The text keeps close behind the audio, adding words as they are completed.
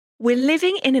We're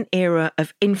living in an era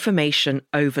of information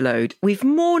overload. We've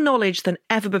more knowledge than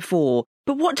ever before.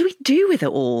 But what do we do with it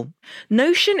all?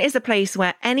 Notion is a place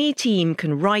where any team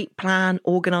can write, plan,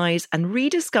 organise and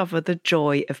rediscover the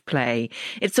joy of play.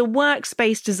 It's a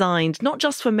workspace designed not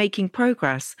just for making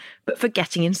progress, but for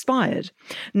getting inspired.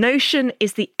 Notion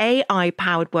is the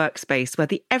AI-powered workspace where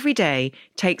the everyday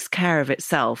takes care of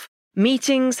itself.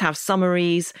 Meetings have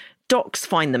summaries, docs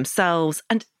find themselves,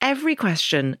 and every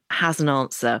question has an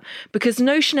answer because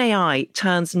Notion AI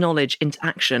turns knowledge into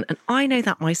action. And I know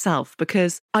that myself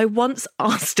because I once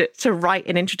asked it to write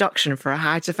an introduction for a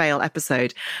How to Fail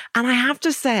episode. And I have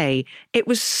to say, it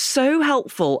was so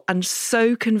helpful and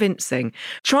so convincing.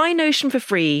 Try Notion for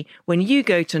free when you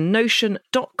go to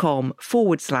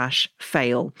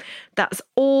notion.com/fail. That's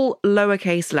all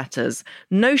lowercase letters,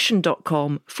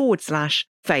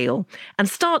 notion.com/fail, and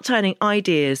start turning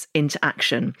ideas into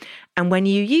action. And when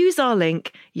you use our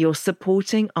link, you're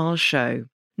supporting our show.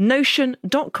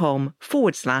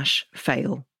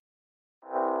 Notion.com/fail.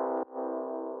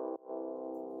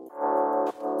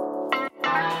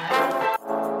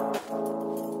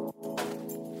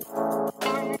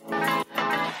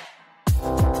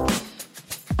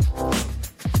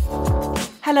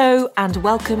 Hello and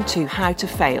welcome to How to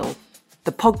Fail,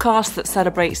 the podcast that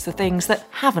celebrates the things that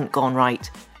haven't gone right.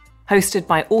 Hosted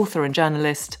by author and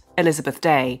journalist Elizabeth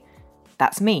Day.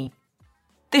 That's me.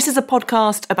 This is a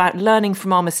podcast about learning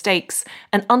from our mistakes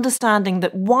and understanding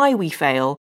that why we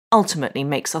fail ultimately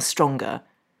makes us stronger.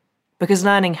 Because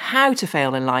learning how to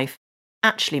fail in life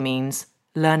actually means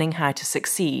learning how to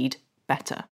succeed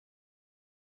better.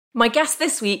 My guest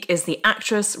this week is the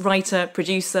actress, writer,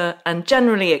 producer, and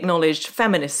generally acknowledged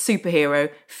feminist superhero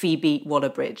Phoebe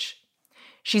Waller-Bridge.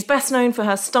 She's best known for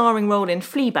her starring role in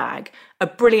Fleabag, a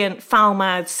brilliant,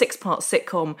 foul-mouthed six-part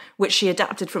sitcom which she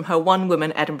adapted from her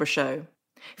one-woman Edinburgh show.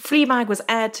 Fleabag was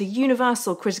aired to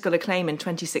universal critical acclaim in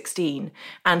 2016,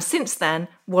 and since then,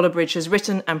 Waller-Bridge has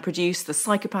written and produced the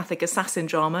psychopathic assassin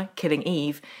drama Killing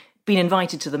Eve, been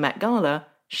invited to the Met Gala,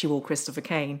 she wore Christopher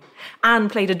Kane, and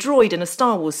played a droid in a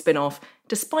Star Wars spin-off,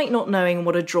 despite not knowing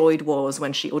what a droid was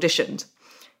when she auditioned.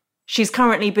 She's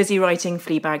currently busy writing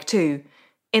Fleabag 2.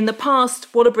 In the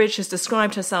past, Waller-Bridge has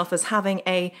described herself as having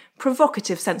a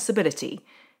provocative sensibility,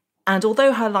 and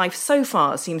although her life so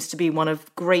far seems to be one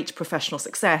of great professional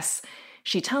success,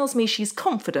 she tells me she's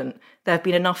confident there have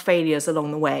been enough failures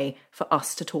along the way for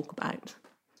us to talk about.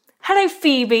 Hello,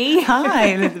 Phoebe.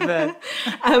 Hi, Elizabeth.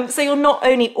 So you're not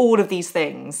only all of these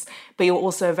things, but you're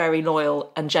also a very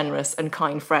loyal and generous and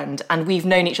kind friend. And we've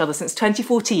known each other since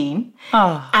 2014.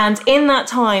 Oh. And in that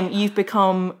time, you've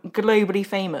become globally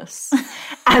famous.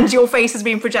 And your face has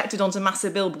been projected onto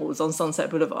massive billboards on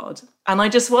Sunset Boulevard. And I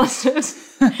just wondered,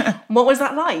 what was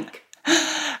that like?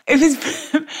 It was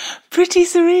pretty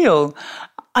surreal.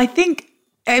 I think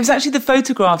it was actually the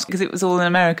photographs, because it was all in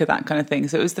America, that kind of thing.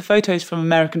 So it was the photos from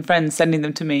American friends sending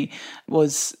them to me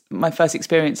was my first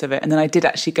experience of it. And then I did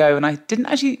actually go, and I did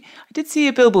see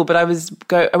a billboard, but I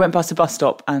went past a bus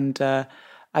stop, and I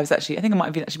think I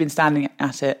might have actually been standing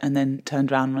at it, and then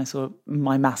turned around and I saw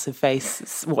my massive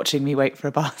face watching me wait for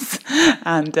a bus.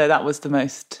 And that was the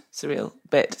most surreal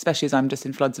bit, especially as I'm just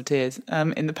in floods of tears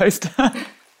in the poster.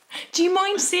 Do you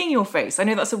mind seeing your face? I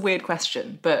know that's a weird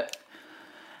question, but...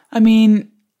 I mean,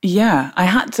 yeah, I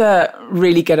had to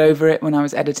really get over it when I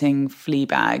was editing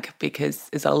Fleabag because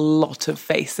there's a lot of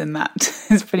face in that.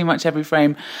 It's pretty much every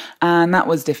frame. And that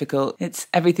was difficult. It's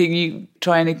everything you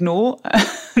try and ignore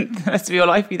the rest of your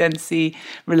life, you then see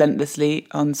relentlessly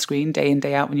on screen day in,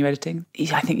 day out when you're editing.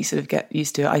 I think you sort of get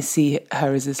used to it. I see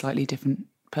her as a slightly different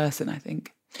person, I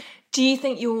think. Do you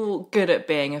think you're good at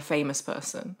being a famous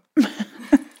person?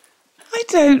 I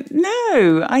don't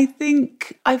know. I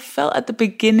think I felt at the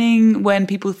beginning when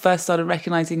people first started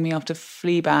recognising me after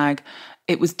Fleabag,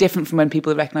 it was different from when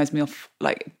people recognised me off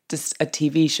like just a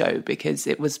TV show because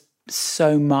it was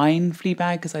so mine,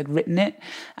 Fleabag, because I'd written it.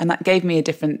 And that gave me a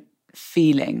different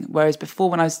feeling. Whereas before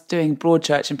when I was doing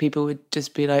Broadchurch and people would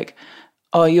just be like,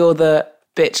 oh, you're the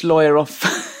bitch lawyer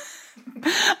off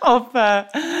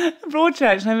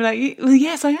Broadchurch, and I'm like, well,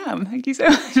 yes, I am. Thank you so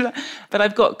much. But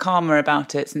I've got calmer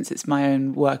about it since it's my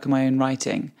own work and my own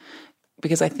writing,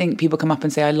 because I think people come up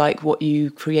and say, I like what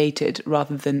you created,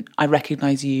 rather than I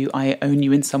recognise you, I own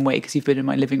you in some way because you've been in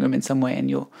my living room in some way,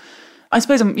 and I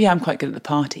suppose I'm quite good at the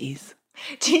parties.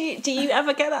 Do you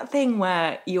ever get that thing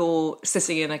where you're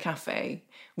sitting in a cafe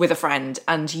with a friend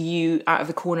and you, out of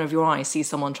the corner of your eye, see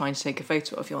someone trying to take a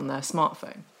photo of you on their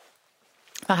smartphone?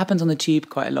 That happens on the tube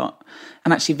quite a lot.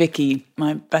 And actually Vicky,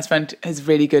 my best friend, is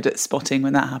really good at spotting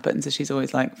when that happens. So she's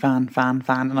always like, fan.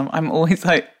 And I'm always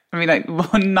like, I mean, like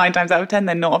 9 times out of 10,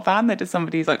 they're not a fan. They're just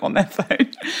somebody who's like on their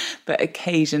phone. But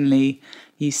occasionally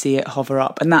you see it hover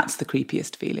up. And that's the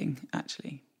creepiest feeling,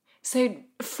 actually. So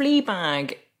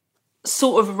Fleabag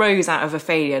sort of arose out of a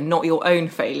failure, not your own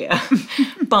failure,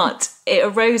 but it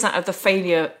arose out of the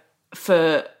failure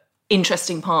for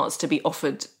interesting parts to be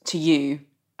offered to you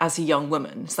as a young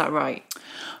woman. Is that right?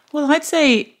 Well, I'd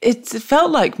say it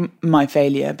felt like my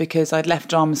failure because I'd left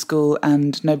drama school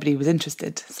and nobody was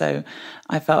interested. So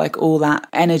I felt like all that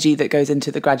energy that goes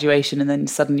into the graduation and then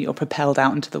suddenly you're propelled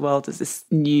out into the world as this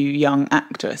new young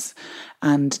actress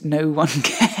and no one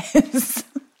cares.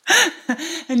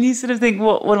 And you sort of think,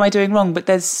 what am I doing wrong? But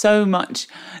there's so much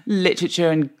literature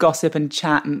and gossip and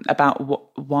chat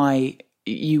about why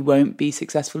you won't be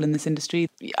successful in this industry.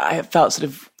 I felt sort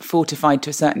of fortified to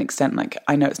a certain extent. Like,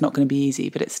 I know it's not going to be easy,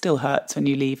 but it still hurts when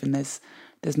you leave and there's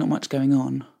not much going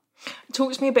on.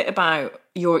 Talk to me a bit about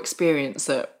your experience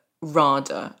at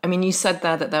RADA. I mean, you said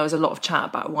there that there was a lot of chat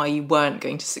about why you weren't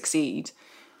going to succeed.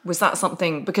 Was that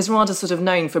something, because RADA's sort of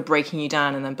known for breaking you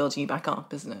down and then building you back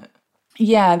up, isn't it?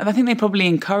 Yeah, I think they probably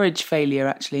encourage failure,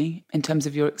 actually, in terms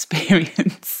of your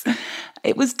experience.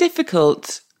 It was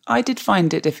difficult. I did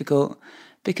find it difficult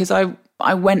because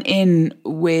I went in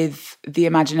with the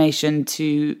imagination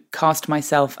to cast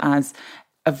myself as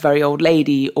a very old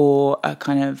lady or a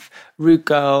kind of rude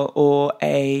girl or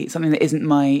something that isn't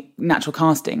my natural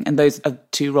casting. And those are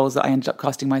 2 roles that I ended up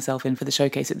casting myself in for the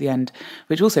showcase at the end,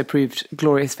 which also proved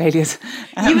glorious failures.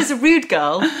 You was a rude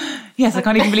girl? Yes, I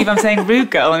can't even believe I'm saying rude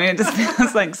girl. I mean, it just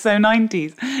feels like so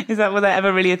 90s. Was that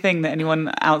ever really a thing that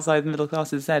anyone outside the middle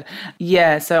class has said?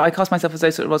 Yeah, so I cast myself as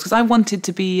those sort of roles because I wanted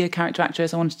to be a character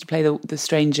actress. I wanted to play the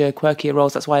stranger, quirkier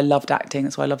roles. That's why I loved acting.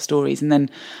 That's why I love stories. And then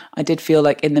I did feel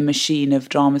like in the machine of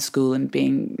drama school and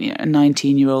being a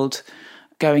 19-year-old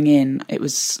going in, it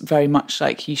was very much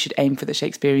like you should aim for the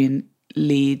Shakespearean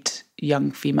lead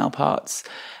young female parts.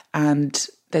 And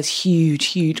there's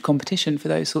huge competition for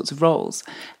those sorts of roles.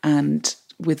 And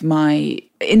with my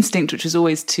instinct, which was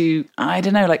always to, I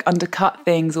don't know, like undercut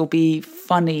things or be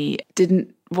funny,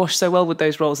 didn't wash so well with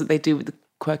those roles that they do with the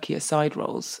quirkier side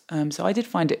roles. So I did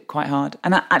find it quite hard.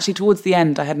 And actually towards the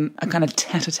end, I had a kind of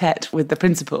tete-a-tete with the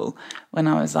principal when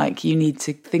I was like, you need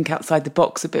to think outside the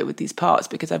box a bit with these parts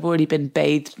because I've already been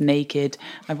bathed naked.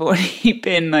 I've already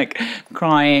been like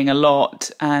crying a lot.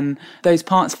 And those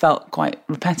parts felt quite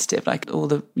repetitive. Like all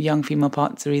the young female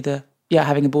parts are either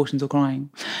having abortions or crying.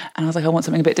 And I was like, I want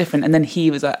something a bit different. And then he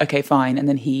was like, okay, fine. And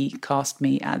then he cast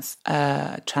me as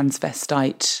a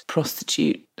transvestite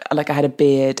prostitute. Like I had a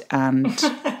beard and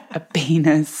a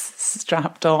penis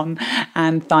strapped on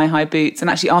and thigh-high boots, and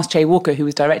actually asked Che Walker, who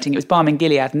was directing. It was Balm in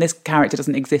Gilead, and this character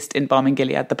doesn't exist in Balm in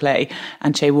Gilead, the play,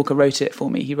 and Che Walker wrote it for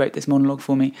me. He wrote this monologue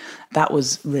for me. That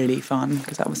was really fun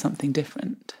because that was something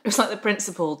different. It was like the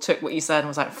principal took what you said and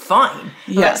was like, fine,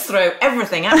 let's throw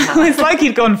everything at her. It's like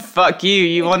he'd gone, fuck you,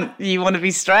 you want to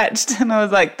be stretched? And I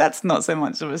was like, that's not so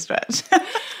much of a stretch.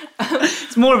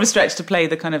 It's more of a stretch to play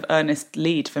the kind of earnest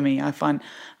lead for me. I found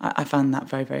that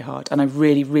very, very hard. And I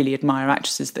really, really admire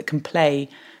actresses that can play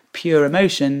pure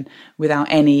emotion without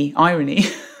any irony,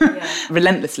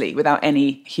 relentlessly, without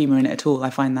any humour in it at all. I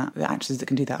find that the actresses that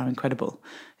can do that are incredible.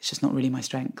 It's just not really my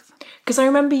strength. Because I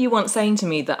remember you once saying to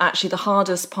me that actually the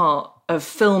hardest part of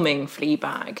filming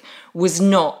Fleabag was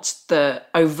not the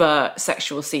overt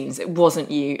sexual scenes. It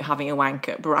wasn't you having a wank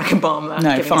at Barack Obama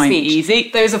giving fine, a speech.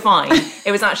 easy. Those are fine.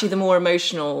 It was actually the more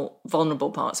emotional,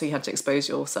 vulnerable parts where you had to expose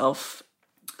yourself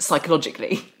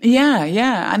psychologically.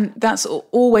 Yeah. And that's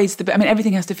always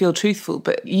everything has to feel truthful,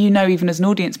 but even as an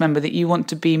audience member that you want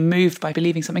to be moved by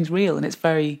believing something's real, and it's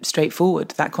very straightforward,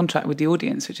 that contract with the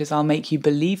audience, which is I'll make you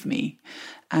believe me.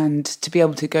 And to be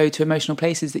able to go to emotional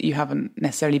places that you haven't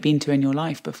necessarily been to in your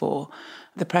life before,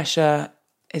 the pressure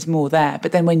is more there.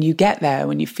 But then when you get there,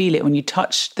 when you feel it, when you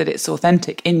touch that it's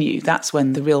authentic in you, that's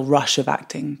when the real rush of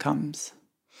acting comes.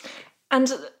 And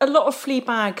a lot of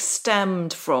Fleabag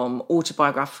stemmed from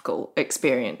autobiographical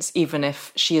experience, even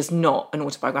if she is not an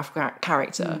autobiographical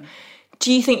character.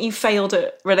 Do you think you failed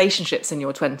at relationships in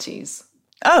your 20s?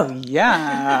 Oh,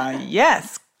 yeah.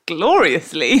 Yes,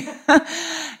 gloriously.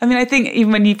 I think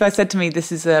even when you first said to me,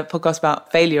 this is a podcast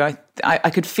about failure, I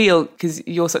could feel, because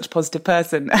you're such a positive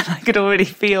person, and I could already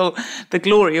feel the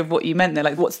glory of what you meant there.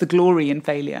 Like, what's the glory in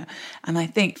failure? And I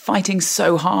think fighting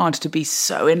so hard to be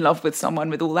so in love with someone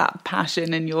with all that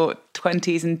passion in your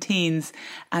 20s and teens,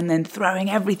 and then throwing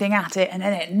everything at it and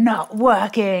then it not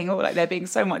working, or like there being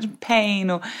so much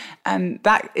pain, and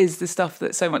that is the stuff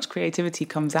that so much creativity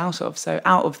comes out of. So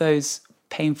out of those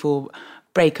painful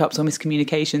breakups or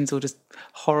miscommunications or just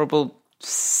horrible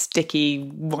sticky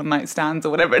one-night stands or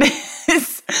whatever it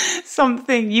is,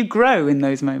 something, you grow in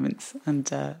those moments. And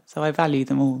so I value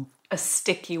them all. A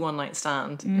sticky one-night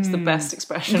stand is the best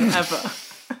expression ever.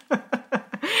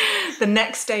 The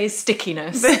next day is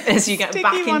stickiness as you get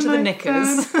back into the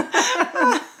knickers.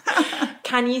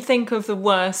 Can you think of the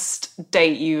worst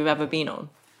date you've ever been on?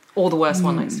 Or the worst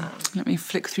one-night stand? Let me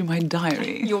flick through my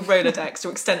diary. Your Rolodex,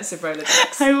 your extensive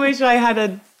Rolodex. I wish I had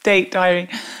a date diary.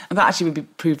 That actually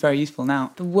would prove very useful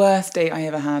now. The worst date I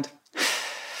ever had.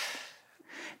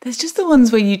 There's just the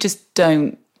ones where you just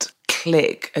don't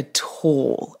click at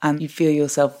all and you feel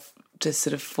yourself just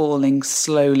sort of falling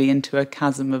slowly into a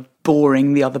chasm of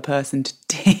boring the other person to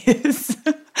tears.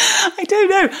 I don't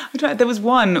know. There was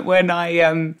one when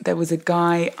there was a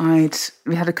guy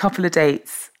we had a couple of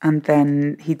dates and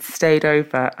then he'd stayed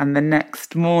over, and the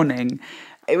next morning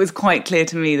it was quite clear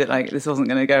to me that this wasn't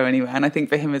going to go anywhere, and I think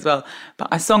for him as well. But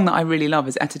a song that I really love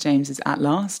is Etta James's "At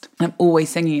Last." I'm always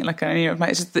singing it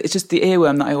it's just the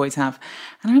earworm that I always have.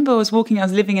 And I remember I was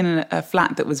living in a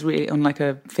flat that was really on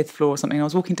a fifth floor or something. I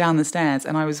was walking down the stairs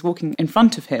and I was walking in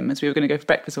front of him as we were going to go for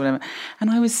breakfast or whatever, and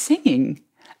I was singing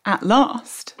 "At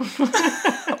Last"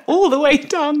 all the way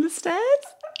down the stairs.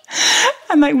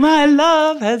 And my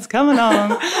love has come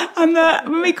along. And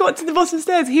when we got to the bottom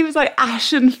stairs, he was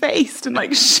ashen-faced and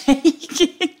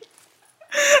shaking.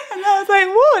 And I was like,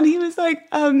 what? And he was like,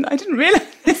 I didn't realise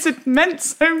this had meant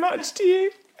so much to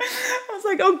you. I was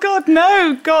like, oh God,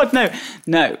 no.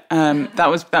 That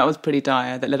was pretty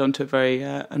dire. That led on to a very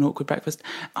an awkward breakfast.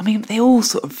 I mean, they all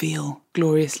sort of feel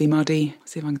gloriously muddy.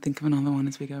 See if I can think of another one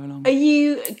as we go along. Are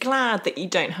you glad that you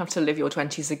don't have to live your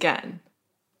 20s again?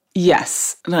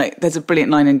 Yes. There's a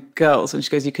brilliant line in Girls when she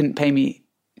goes, you couldn't pay me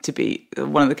to be,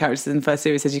 one of the characters in the first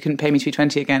series says, you couldn't pay me to be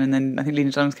 20 again. And then I think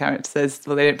Lena Dunham's character says,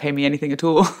 well, they don't pay me anything at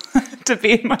all to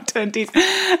be in my 20s.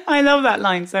 I love that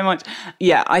line so much.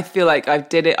 Yeah, I feel like I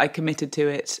did it. I committed to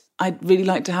it. I'd really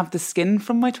like to have the skin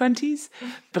from my 20s,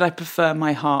 but I prefer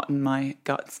my heart and my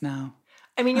guts now.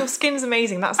 I mean, your skin's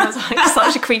amazing. That sounds like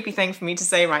such a creepy thing for me to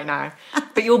say right now.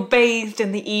 But you're bathed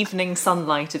in the evening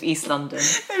sunlight of East London.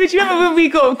 But do you remember when we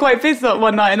got quite pissed off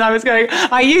one night and I was going,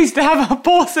 I used to have a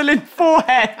porcelain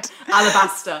forehead.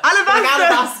 Alabaster.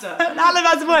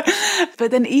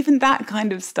 But then even that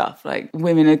kind of stuff,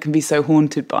 women can be so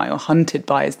haunted by or hunted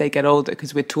by as they get older,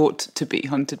 because we're taught to be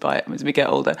hunted by it as we get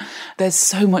older. There's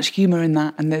so much humour in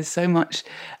that, and there's so much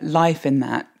life in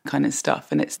that kind of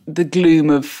stuff, and it's the gloom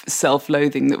of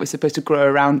self-loathing that we're supposed to grow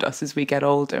around us as we get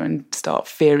older and start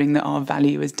fearing that our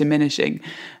value is diminishing.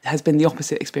 It has been the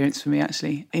opposite experience for me,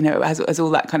 actually. As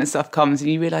all that kind of stuff comes and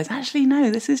you realise, actually,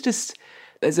 no, this is just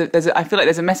I feel like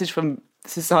there's a message from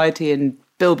society and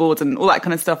billboards and all that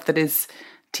kind of stuff that is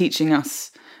teaching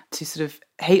us to sort of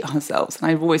hate ourselves, and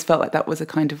I've always felt like that was a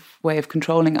kind of way of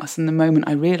controlling us. And the moment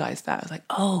I realised that, I was like,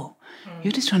 oh,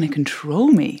 you're just trying to control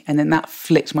me. And then that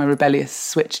flicked my rebellious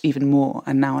switch even more.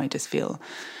 And now I just feel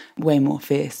way more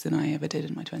fierce than I ever did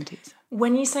in my 20s.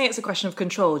 When you say it's a question of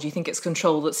control, do you think it's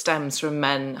control that stems from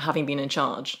men having been in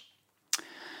charge?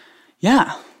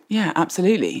 Yeah,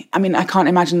 absolutely. I mean, I can't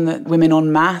imagine that women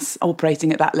en masse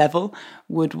operating at that level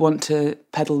would want to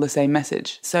peddle the same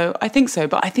message. So I think so,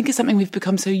 but I think it's something we've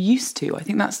become so used to. I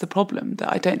think that's the problem, that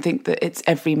I don't think that it's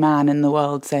every man in the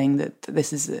world saying that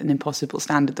this is an impossible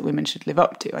standard that women should live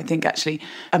up to. I think actually,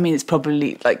 it's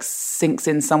probably sinks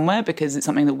in somewhere because it's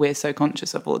something that we're so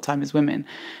conscious of all the time as women,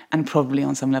 and probably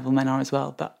on some level men are as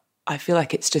well. But I feel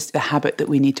like it's just a habit that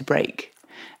we need to break.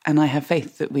 And I have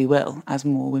faith that we will, as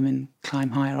more women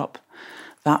climb higher up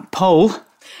that pole.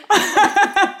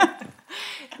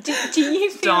 do you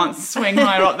feel... swing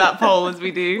higher up that pole as we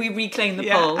do. We reclaim the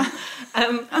pole.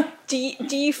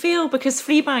 Do you feel, because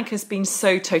Fleabag has been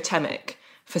so totemic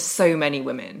for so many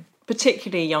women,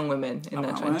 particularly young women in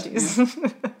their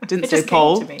 20s. Didn't say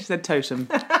pole, she said totem.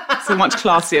 So much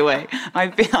classier way.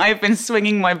 I've been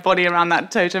swinging my body around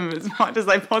that totem as much as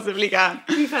I possibly can.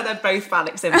 We've heard they're both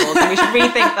phallic symbols, and we should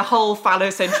rethink the whole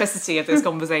phallocentricity of this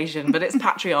conversation. But it's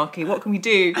patriarchy. What can we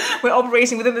do? We're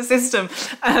operating within the system.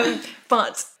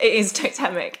 But it is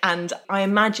totemic, and I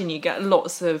imagine you get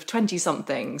lots of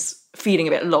 20-somethings feeling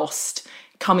a bit lost,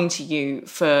 coming to you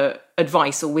for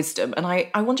advice or wisdom. And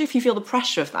I wonder if you feel the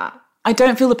pressure of that. I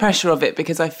don't feel the pressure of it,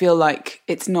 because I feel like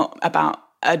it's not about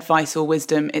advice or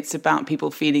wisdom. It's about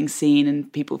people feeling seen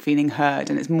and people feeling heard.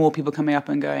 And it's more people coming up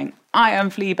and going, I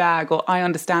am Fleabag, or I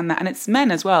understand that. And it's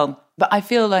men as well. But I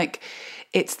feel like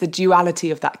it's the duality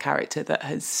of that character that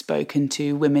has spoken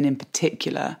to women in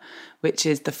particular which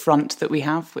is the front that we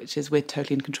have, which is we're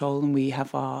totally in control and we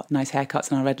have our nice haircuts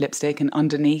and our red lipstick, and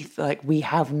underneath, like, we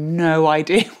have no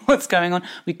idea what's going on.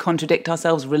 We contradict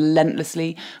ourselves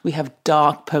relentlessly. We have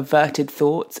dark, perverted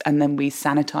thoughts, and then we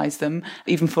sanitize them,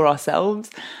 even for ourselves.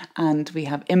 And we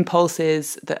have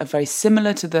impulses that are very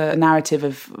similar to the narrative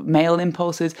of male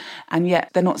impulses, and yet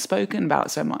they're not spoken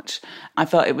about so much. I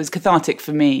felt it was cathartic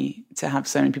for me to have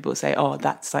so many people say, oh,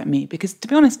 that's like me. Because to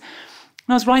be honest,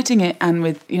 when I was writing it, and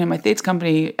with, you know, my theatre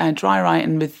company, Dry Write,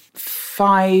 and with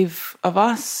 5 of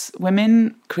us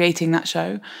women creating that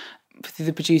show, through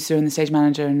the producer and the stage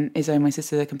manager and Izzo, my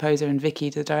sister, the composer, and Vicky,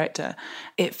 the director,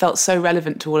 it felt so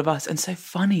relevant to all of us and so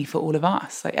funny for all of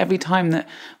us. Like, every time that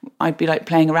I'd be like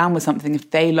playing around with something,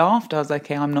 if they laughed, I was like,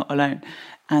 okay, I'm not alone.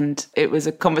 And it was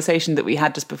a conversation that we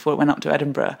had just before it went up to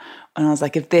Edinburgh. And I was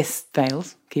like, if this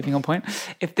fails, keeping on point,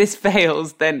 if this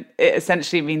fails, then it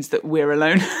essentially means that we're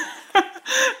alone.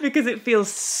 Because it feels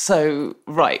so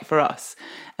right for us.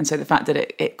 And so the fact that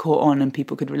it caught on and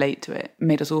people could relate to it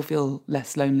made us all feel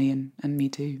less lonely, and me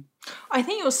too. I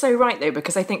think you're so right, though,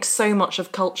 because I think so much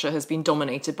of culture has been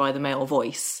dominated by the male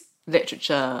voice,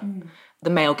 literature, the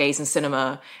male gaze in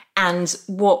cinema. And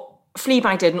what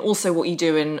Fleabag did, and also what you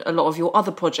do in a lot of your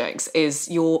other projects, is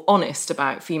you're honest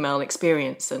about female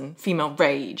experience and female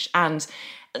rage, and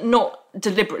not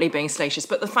deliberately being salacious,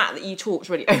 but the fact that you talked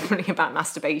really openly about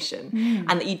masturbation,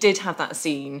 and that you did have that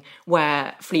scene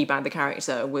where Fleabag, the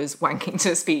character, was wanking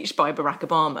to a speech by Barack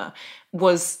Obama,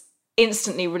 was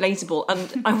instantly relatable.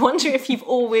 And I wonder if you've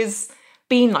always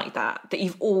been like that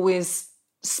you've always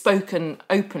spoken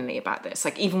openly about this,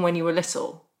 like even when you were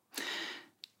little.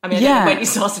 I mean, I don't know when you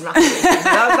started masturbating.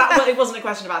 Well, it wasn't a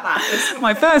question about that.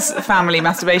 My first family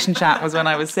masturbation chat was when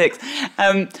I was 6.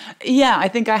 I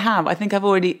think I have. I think I've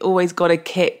always got a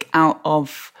kick out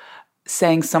of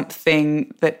saying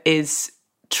something that is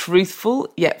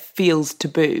truthful yet feels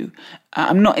taboo.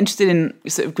 I'm not interested in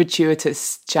sort of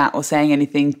gratuitous chat or saying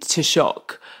anything to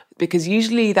shock, because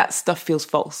usually that stuff feels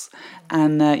false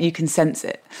and you can sense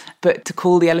it. But to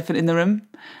call the elephant in the room,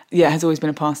 has always been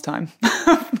a pastime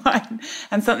of mine,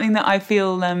 and something that I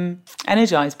feel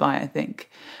energised by, I think.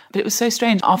 But it was so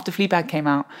strange. After Fleabag came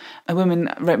out, a woman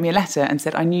wrote me a letter and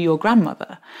said, I knew your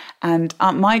grandmother. And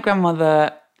my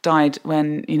grandmother died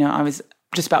when, I was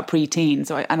just about pre-teen.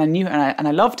 So I knew her and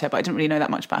I loved her, but I didn't really know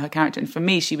that much about her character. And for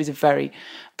me, she was a very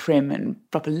prim and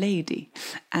proper lady.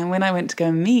 And when I went to go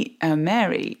and meet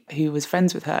Mary, who was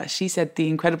friends with her, she said the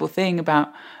incredible thing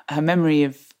about her memory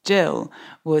of Jill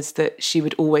was that she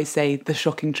would always say the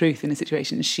shocking truth in a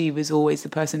situation. She was always the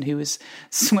person who was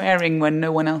swearing when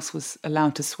no one else was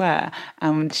allowed to swear.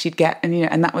 And she'd get,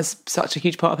 and that was such a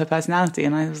huge part of her personality.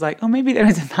 And I was like, oh, maybe there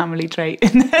is a family trait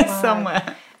in there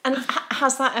somewhere. And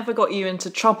has that ever got you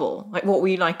into trouble? Like, what were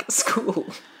you like at school?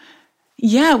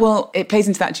 Yeah, well, it plays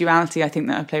into that duality, I think,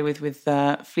 that I play with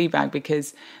Fleabag,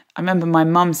 because I remember my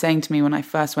mum saying to me when I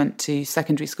first went to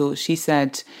secondary school, she was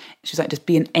like, just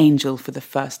be an angel for the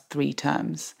first 3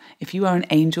 terms. If you are an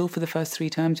angel for the first 3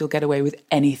 terms, you'll get away with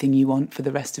anything you want for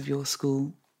the rest of your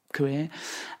school career.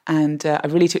 And I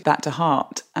really took that to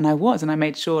heart. And I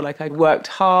made sure, like, I worked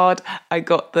hard. I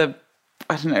got the,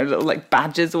 little like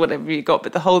badges or whatever you got,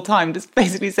 but the whole time just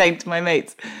basically saying to my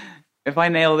mates, if I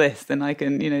nail this, then I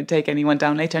can, take anyone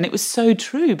down later. And it was so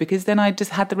true, because then I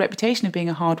just had the reputation of being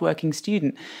a hardworking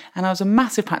student. And I was a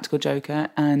massive practical joker.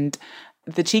 And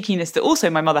the cheekiness that also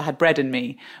my mother had bred in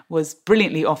me was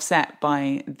brilliantly offset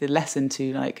by the lesson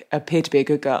to, like, appear to be a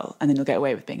good girl, and then you'll get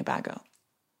away with being a bad girl.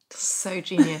 So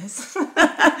genius.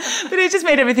 But it just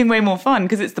made everything way more fun,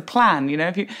 because it's the plan,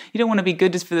 if you don't want to be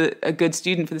good just for a good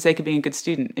student for the sake of being a good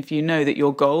student. If you know that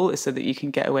your goal is so that you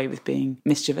can get away with being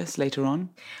mischievous later on.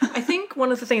 I think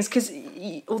one of the things, because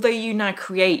although you now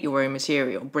create your own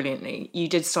material brilliantly, you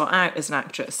did start out as an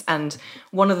actress, and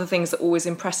one of the things that always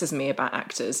impresses me about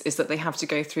actors is that they have to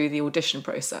go through the audition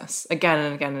process again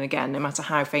and again and again, no matter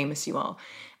how famous you are,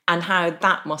 and how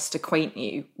that must acquaint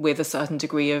you with a certain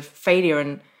degree of failure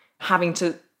and having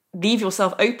to leave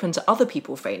yourself open to other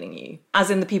people failing you,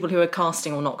 as in the people who are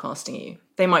casting or not casting you.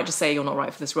 They might just say you're not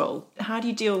right for this role. How do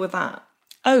you deal with that?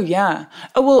 Oh, yeah.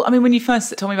 Oh, well, I mean, when you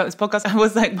first told me about this podcast, I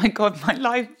was like, my God,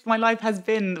 my life has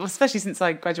been, especially since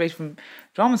I graduated from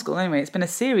drama school anyway, it's been a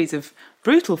series of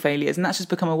brutal failures, and that's just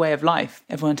become a way of life.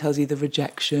 Everyone tells you the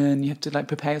rejection, you have to, like,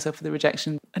 prepare yourself for the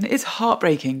rejection. And it is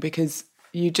heartbreaking, because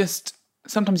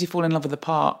sometimes you fall in love with the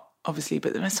part, obviously,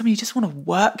 but there's something you just want to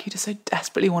work. You just so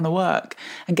desperately want to work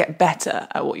and get better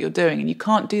at what you're doing. And you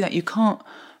can't do that. You can't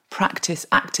practice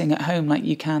acting at home like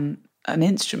you can an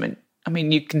instrument. I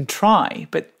mean, you can try,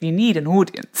 but you need an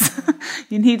audience.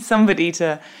 You need somebody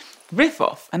to riff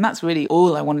off. And that's really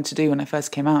all I wanted to do when I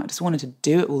first came out. I just wanted to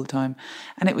do it all the time.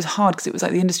 And it was hard because it was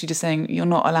like the industry just saying, you're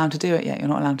not allowed to do it yet, you're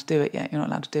not allowed to do it yet, you're not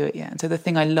allowed to do it yet. And so the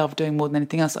thing I loved doing more than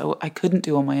anything else, I couldn't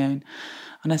do on my own.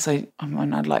 Unless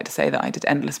I'd like to say that I did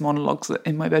endless monologues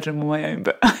in my bedroom on my own,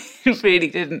 but I really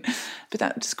didn't. But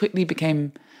that just quickly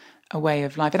became a way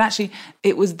of life. And actually,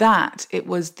 it was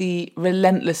the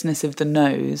relentlessness of the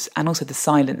no's and also the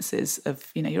silences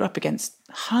of, you're up against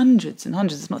hundreds and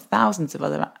hundreds, if not thousands of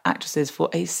other actresses for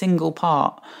a single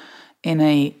part in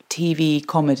a TV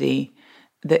comedy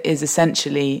that is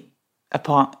essentially a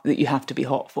part that you have to be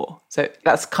hot for. So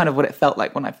that's kind of what it felt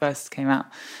like when I first came out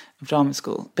of drama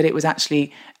school. But it was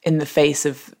actually in the face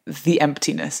of the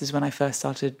emptiness is when I first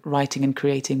started writing and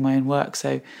creating my own work.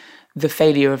 So the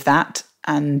failure of that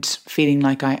and feeling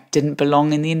like I didn't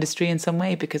belong in the industry in some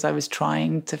way because I was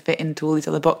trying to fit into all these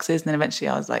other boxes. And then eventually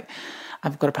I was like,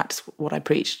 I've got to practice what I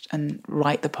preached and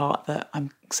write the part that I'm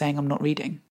saying I'm not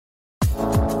reading.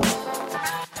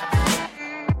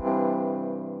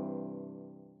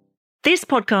 This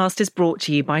podcast is brought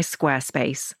to you by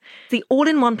Squarespace, the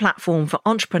all-in-one platform for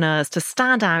entrepreneurs to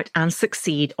stand out and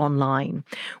succeed online.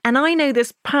 And I know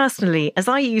this personally as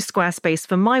I use Squarespace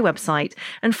for my website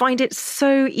and find it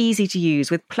so easy to use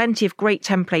with plenty of great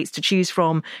templates to choose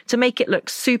from to make it look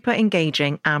super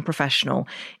engaging and professional,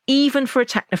 even for a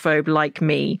technophobe like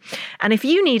me. And if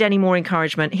you need any more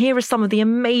encouragement, here are some of the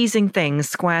amazing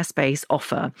things Squarespace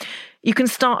offer. You can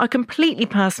start a completely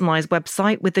personalised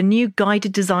website with the new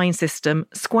guided design system,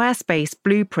 Squarespace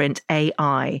Blueprint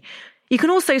AI. You can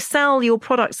also sell your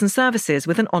products and services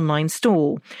with an online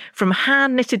store. From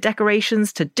hand-knitted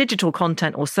decorations to digital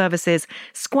content or services,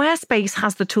 Squarespace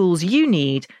has the tools you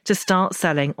need to start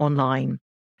selling online.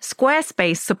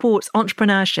 Squarespace supports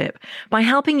entrepreneurship by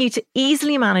helping you to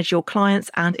easily manage your clients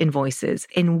and invoices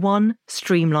in one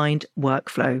streamlined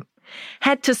workflow.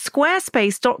 Head to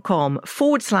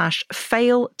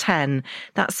squarespace.com/fail10.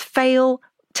 That's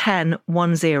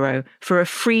fail1010 for a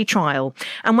free trial.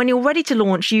 And when you're ready to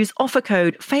launch, use offer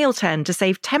code FAIL10 to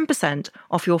save 10%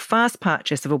 off your first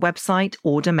purchase of a website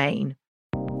or domain.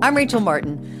 I'm Rachel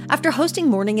Martin. After hosting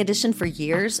Morning Edition for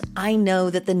years, I know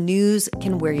that the news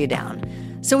can wear you down.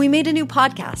 So we made a new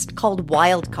podcast called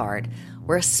Wild Card,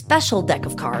 where a special deck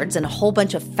of cards and a whole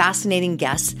bunch of fascinating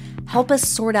guests help us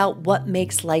sort out what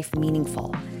makes life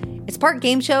meaningful. It's part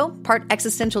game show, part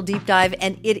existential deep dive,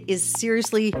 and it is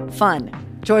seriously fun.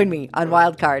 Join me on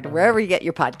Wild Card, wherever you get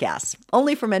your podcasts,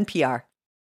 only from NPR.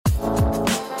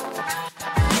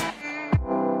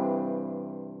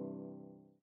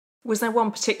 Was there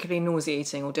one particularly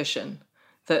nauseating audition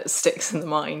that sticks in the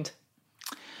mind?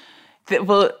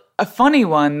 Well, a funny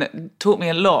one that taught me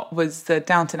a lot was the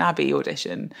Downton Abbey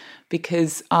audition,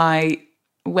 because I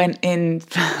went in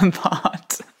for a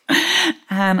part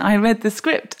and I read the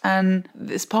script and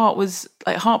this part was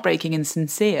like heartbreaking and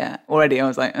sincere. Already I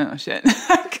was like, oh shit,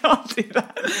 I can't do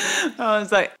that. I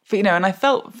was like, but, and I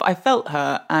felt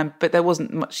her, but there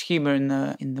wasn't much humour in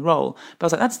the role. But I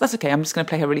was like, that's okay, I'm just going to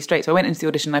play her really straight. So I went into the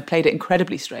audition and I played it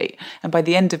incredibly straight. And by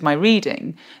the end of my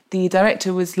reading, the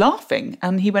director was laughing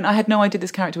and he went, I had no idea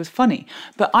this character was funny.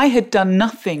 But I had done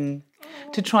nothing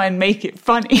to try and make it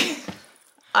funny.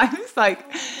 I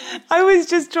was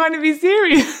just trying to be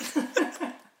serious.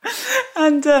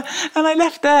 And I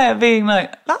left there being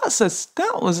like, that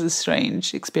was a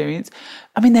strange experience.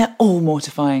 I mean, they're all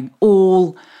mortifying,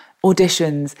 all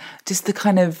auditions, just the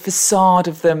kind of facade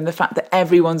of them, the fact that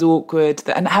everyone's awkward,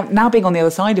 and now being on the other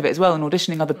side of it as well and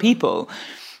auditioning other people.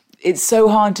 It's so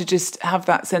hard to just have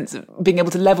that sense of being able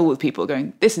to level with people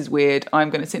going, this is weird, I'm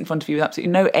going to sit in front of you with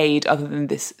absolutely no aid other than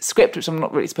this script, which I'm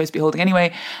not really supposed to be holding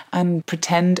anyway, and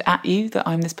pretend at you that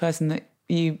I'm this person that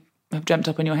you have dreamt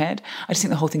up in your head. I just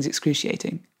think the whole thing's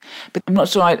excruciating. But I'm not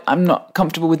sure I'm not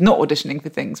comfortable with not auditioning for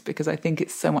things because I think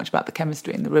it's so much about the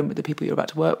chemistry in the room with the people you're about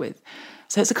to work with.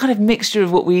 So it's a kind of mixture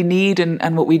of what we need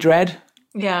and what we dread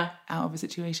out of a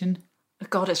situation.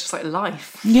 God, it's just like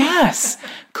life. Yes.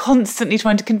 Constantly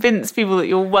trying to convince people that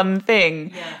you're one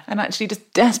thing and actually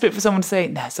just desperate for someone to say,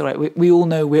 no, it's all right. We all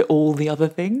know we're all the other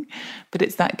thing. But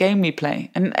it's that game we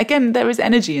play. And again, there is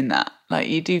energy in that. Like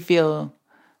you do feel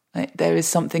like there is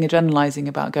something adrenalizing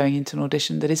about going into an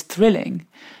audition that is thrilling.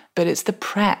 But it's the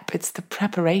prep, it's the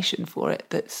preparation for it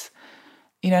that's,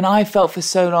 and I felt for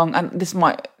so long, and this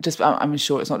might just, I'm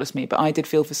sure it's not just me, but I did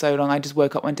feel for so long, I just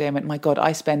woke up one day and went, my God,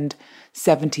 I spend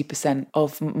 70%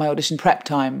 of my audition prep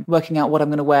time working out what I'm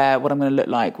going to wear, what I'm going to look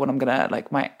like, what I'm going to,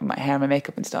 like my hair and my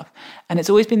makeup and stuff. And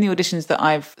it's always been the auditions that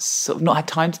I've sort of not had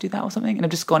time to do that or something, and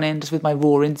I've just gone in just with my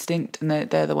raw instinct, and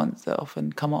they're the ones that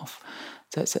often come off.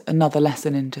 So it's another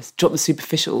lesson in just drop the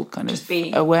superficial kind of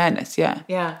awareness,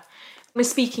 Yeah. We're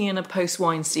speaking in a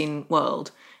post-Weinstein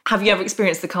world. Have you ever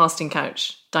experienced the casting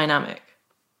couch dynamic?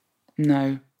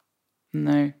 No.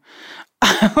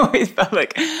 I always felt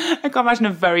like I can't imagine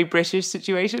a very British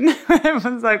situation where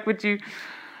everyone's like, would you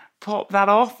pop that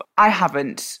off? I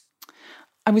haven't.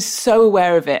 I was so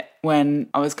aware of it when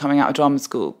I was coming out of drama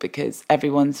school because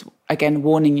everyone's, again,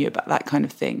 warning you about that kind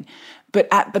of thing. But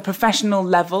at the professional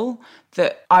level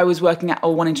that I was working at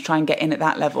or wanting to try and get in at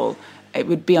that level, it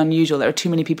would be unusual. There are too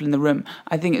many people in the room.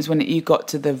 I think it was when you got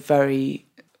to the very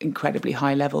incredibly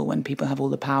high level when people have all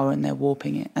the power and they're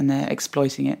warping it and they're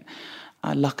exploiting it.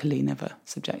 Luckily, never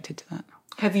subjected to that.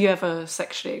 Have you ever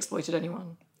sexually exploited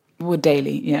anyone? Well,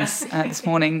 daily, yes. This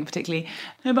morning, particularly.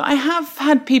 No, but I have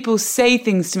had people say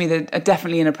things to me that are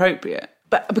definitely inappropriate.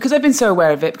 But because I've been so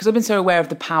aware of it, because I've been so aware of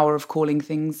the power of calling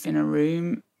things in a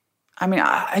room, I mean,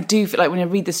 I do feel like when I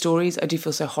read the stories, I do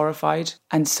feel so horrified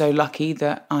and so lucky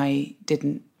that I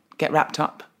didn't get wrapped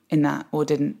up in that or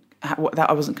that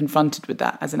I wasn't confronted with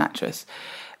that as an actress.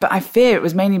 But I fear it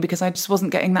was mainly because I just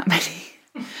wasn't getting that many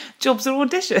jobs or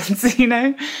auditions, you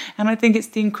know? And I think it's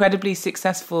the incredibly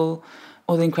successful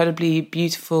or the incredibly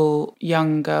beautiful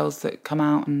young girls that come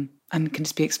out and can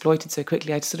just be exploited so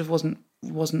quickly. I just sort of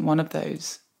wasn't one of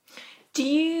those. Do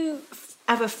you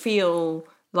ever feel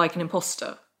like an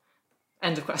imposter?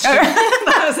 End of question.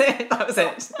 That was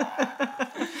it.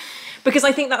 Because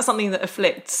I think that's something that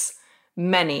afflicts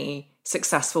many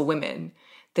successful women,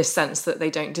 this sense that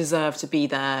they don't deserve to be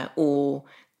there, or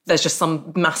there's just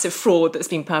some massive fraud that's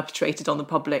been perpetrated on the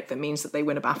public that means that they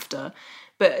win a BAFTA.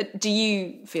 But do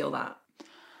you feel that?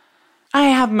 I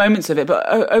have moments of it, but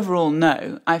overall,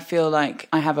 no. I feel like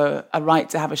I have a right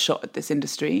to have a shot at this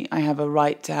industry. I have a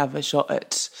right to have a shot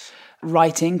at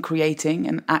writing, creating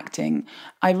and acting.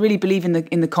 I really believe in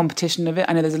the competition of it.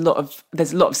 I know there's a lot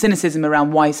of cynicism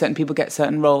around why certain people get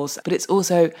certain roles, but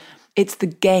it's the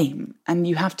game and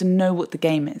you have to know what the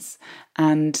game is.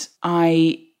 And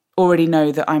I already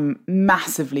know that I'm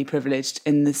massively privileged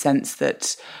in the sense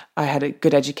that I had a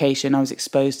good education. I was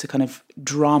exposed to kind of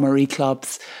drama-y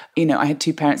clubs. You know, I had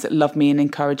two parents that loved me and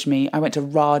encouraged me. I went to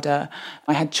RADA.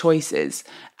 I had choices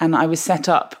and I was set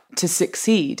up to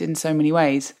succeed in so many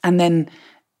ways. And then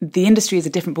the industry is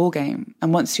a different ballgame.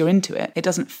 And once you're into it, it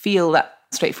doesn't feel that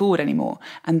straightforward anymore.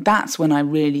 And that's when I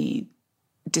really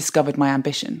discovered my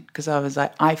ambition, because I was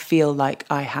like, I feel like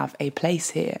I have a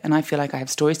place here and I feel like I have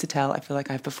stories to tell. I feel like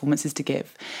I have performances to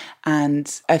give.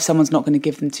 And if someone's not going to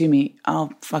give them to me,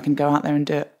 I'll fucking go out there and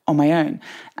do it on my own.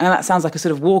 And that sounds like a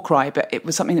sort of war cry, but it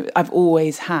was something that I've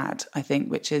always had, I think,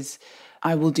 which is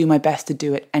I will do my best to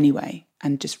do it anyway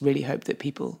and just really hope that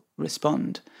people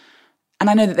respond. And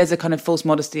I know that there's a kind of false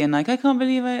modesty and like, I can't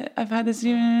believe I've had this.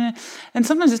 And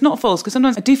sometimes it's not false, because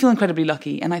sometimes I do feel incredibly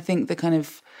lucky. And I think the kind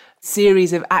of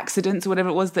series of accidents or whatever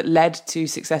it was that led to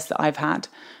success that I've had,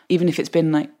 even if it's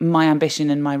been like my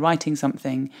ambition and my writing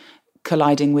something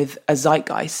colliding with a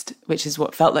zeitgeist, which is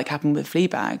what felt like happened with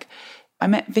Fleabag. I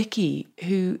met Vicky,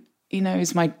 who, you know,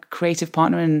 is my creative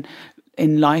partner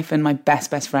in life and my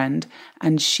best friend.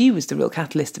 And she was the real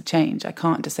catalyst of change. I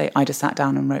can't just say I just sat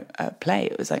down and wrote a play.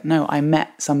 It was like, no, I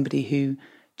met somebody who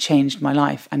changed my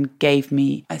life and gave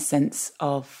me a sense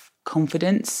of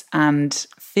confidence and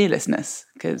fearlessness,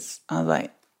 because I was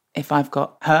like, if I've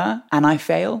got her and I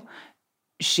fail,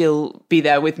 she'll be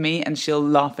there with me and she'll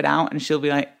laugh it out and she'll be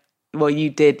like, well, you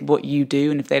did what you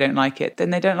do, and if they don't like it, then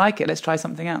they don't like it. Let's try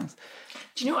something else.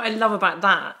 Do you know what I love about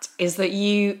that is that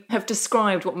you have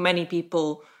described what many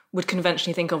people would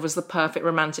conventionally think of as the perfect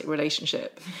romantic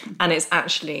relationship, and it's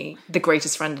actually the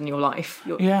greatest friend in your life.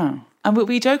 Yeah. And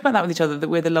we joke about that with each other, that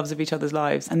we're the loves of each other's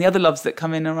lives. And the other loves that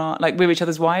come in are like we're each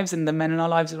other's wives and the men in our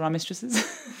lives are our mistresses.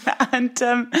 And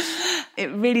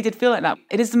it really did feel like that.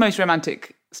 It is the most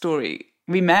romantic story.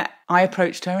 We met, I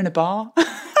approached her in a bar.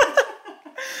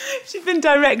 She'd been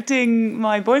directing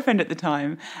my boyfriend at the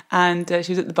time, and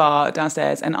she was at the bar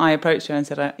downstairs, and I approached her and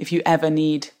said, if you ever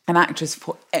need an actress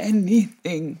for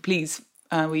anything, please,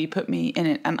 will you put me in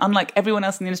it? And unlike everyone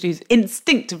else in the industry who's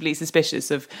instinctively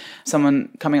suspicious of someone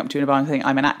coming up to you in a bar and saying,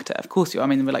 I'm an actor, of course you are. I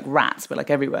mean, we're like rats, we're like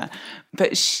everywhere.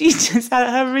 But she just had,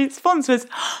 her response was,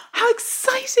 how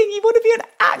exciting, you want to be an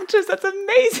actress, that's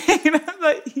amazing. And I was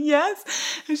like,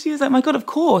 yes. And she was like, my God, of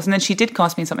course. And then she did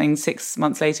cast me in something 6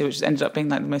 months later, which ended up being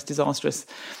like the most disastrous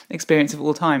experience of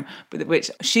all time, but which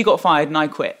she got fired and I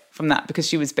quit from that because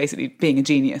she was basically being a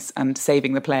genius and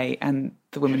saving the play, and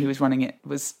the woman who was running it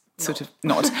was sort of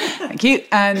not. Thank you.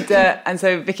 And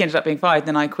so Vicky ended up being fired, and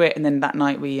then I quit. And then that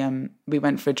night we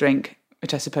went for a drink,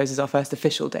 which I suppose is our first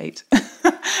official date.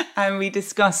 And we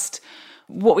discussed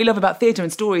what we love about theatre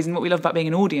and stories, and what we love about being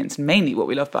an audience, and mainly what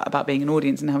we love about being an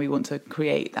audience and how we want to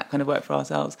create that kind of work for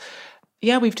ourselves.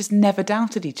 yeah, we've just never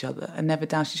doubted each other and never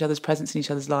doubted each other's presence in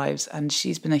each other's lives. And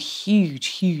she's been a huge,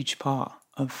 huge part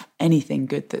of anything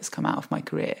good that's come out of my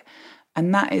career.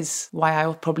 And that is why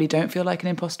I probably don't feel like an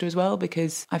imposter as well,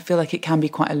 because I feel like it can be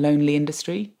quite a lonely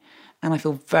industry. And I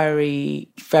feel very,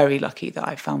 very lucky that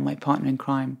I found my partner in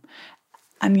crime.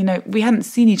 And, you know, we hadn't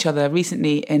seen each other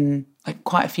recently in like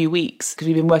quite a few weeks because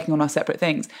we've been working on our separate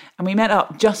things. And we met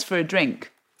up just for a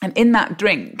drink. And in that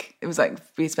drink, it was like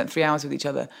we spent 3 hours with each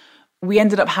other. We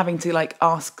ended up having to like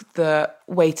ask the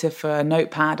waiter for a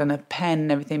notepad and a pen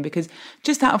and everything, because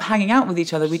just out of hanging out with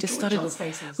each other, we just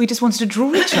wanted to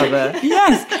draw each other.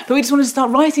 Yes. But we just wanted to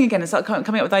start writing again and start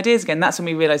coming up with ideas again. That's when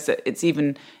we realised that it's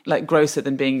even like grosser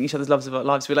than being each other's loves of our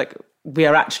lives. We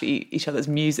are actually each other's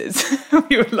muses.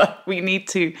 We were like, we need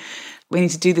to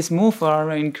do this more for our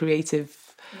own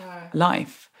creative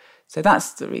life. So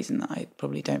that's the reason that I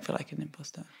probably don't feel like an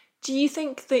imposter. Do you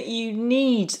think that you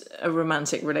need a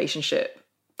romantic relationship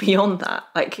beyond that?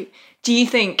 Like, do you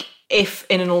think if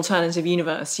in an alternative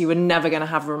universe you were never going to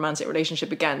have a romantic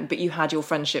relationship again, but you had your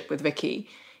friendship with Vicky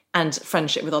and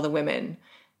friendship with other women?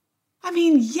 I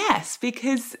mean, yes,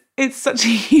 because it's such a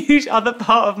huge other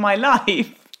part of my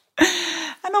life.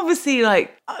 And obviously,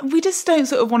 like, we just don't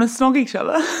sort of want to snog each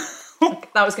other.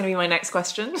 That was going to be my next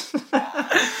question.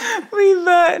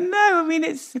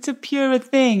 It's a purer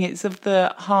thing. It's of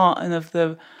the heart and of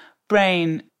the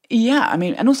brain. Yeah, I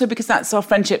mean, and also because that's our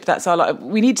friendship, that's our life.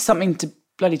 We need something to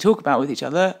bloody talk about with each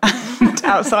other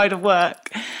outside of work.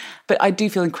 But I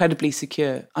do feel incredibly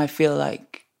secure, I feel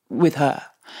like, with her.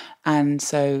 And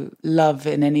so love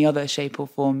in any other shape or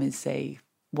form is a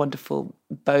wonderful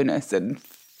bonus and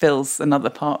fills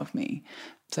another part of me,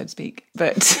 so to speak.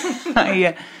 But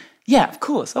yeah, of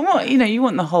course. You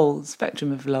want the whole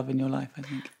spectrum of love in your life, I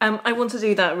think. I want to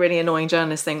do that really annoying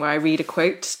journalist thing where I read a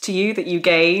quote to you that you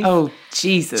gave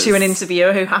to an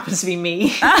interviewer who happens to be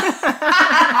me.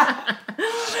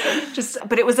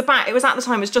 But it was at the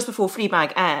time, it was just before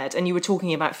Fleabag aired, and you were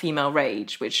talking about female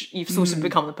rage, which you've sort of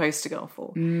become the poster girl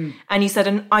for. And you said,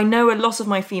 and I know a lot of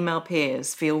my female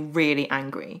peers feel really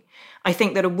angry. I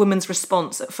think that a woman's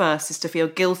response at first is to feel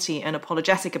guilty and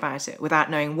apologetic about it without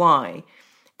knowing why.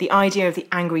 The idea of the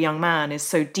angry young man is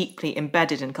so deeply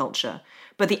embedded in culture,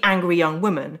 but the angry young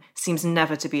woman seems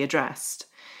never to be addressed.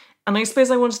 And I suppose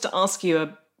I wanted to ask you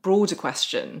a broader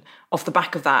question off the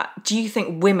back of that. Do you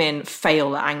think women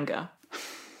fail at anger?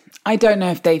 I don't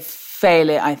know if they fail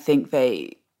it. I think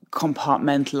they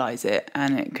compartmentalise it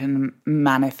and it can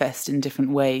manifest in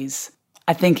different ways.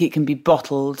 I think it can be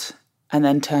bottled and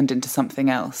then turned into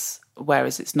something else,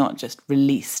 whereas it's not just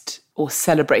released or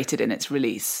celebrated in its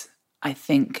release. I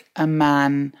think a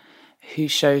man who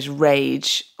shows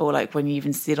rage, or like when you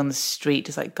even see it on the street,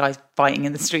 just like guys fighting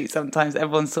in the street sometimes,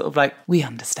 everyone's sort of like, we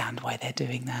understand why they're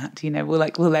doing that. You know, we'll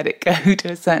let it go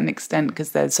to a certain extent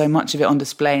because there's so much of it on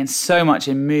display and so much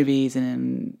in movies and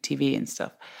in TV and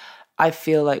stuff. I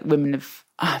feel like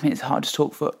it's hard to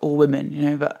talk for all women, you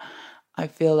know, but I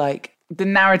feel like the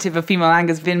narrative of female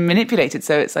anger has been manipulated.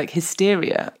 So it's like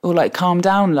hysteria or like calm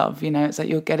down love, you know, it's like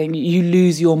you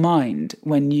lose your mind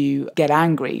when you get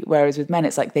angry. Whereas with men,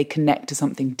 it's like they connect to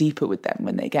something deeper with them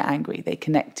when they get angry. They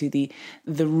connect to the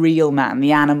real man,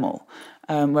 the animal.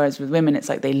 Whereas with women, it's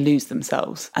like they lose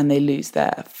themselves and they lose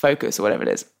their focus or whatever it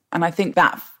is. And I think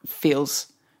that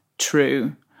feels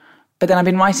true. But then I've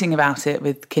been writing about it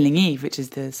with Killing Eve, which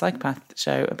is the psychopath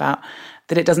show, about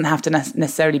that it doesn't have to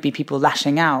necessarily be people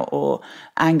lashing out, or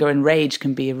anger and rage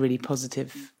can be a really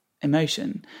positive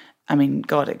emotion. I mean,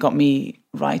 God, it got me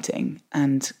writing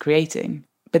and creating.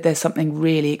 But there's something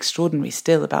really extraordinary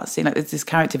still about seeing, like, there's this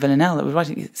character Villanelle that we're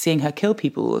writing, seeing her kill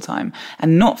people all the time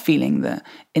and not feeling the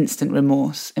instant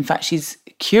remorse. In fact, she's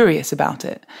curious about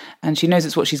it and she knows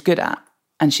it's what she's good at.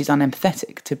 And she's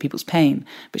unempathetic to people's pain,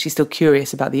 but she's still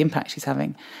curious about the impact she's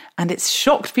having. And it's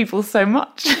shocked people so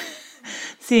much,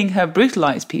 seeing her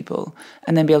brutalise people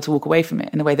and then be able to walk away from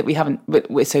it in a way that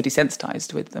we're so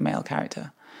desensitised with the male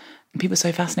character. And people are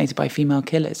so fascinated by female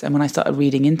killers. And when I started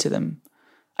reading into them,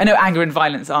 I know anger and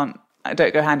violence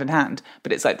don't go hand in hand,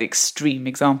 but it's like the extreme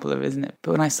example of it, isn't it?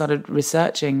 But when I started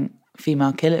researching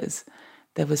female killers,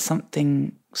 there was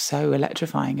something so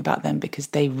electrifying about them because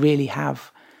they really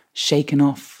have shaken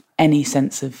off any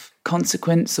sense of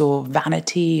consequence or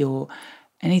vanity or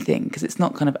anything, because it's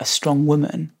not kind of a strong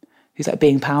woman who's like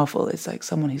being powerful. It's like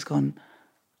someone who's gone,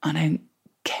 I don't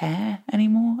care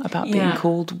anymore about being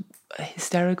called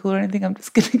hysterical or anything. I'm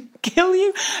just going to kill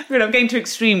you. I mean, I'm getting too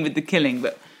extreme with the killing,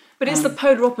 but it's the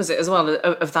polar opposite as well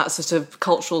of that sort of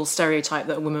cultural stereotype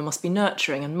that a woman must be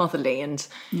nurturing and motherly and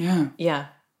yeah.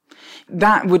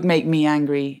 That would make me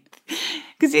angry.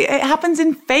 Because it happens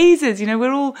in phases, you know,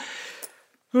 we're all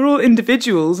we're all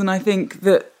individuals, and I think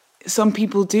that some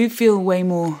people do feel way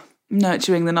more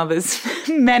nurturing than others,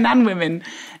 men and women.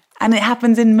 And it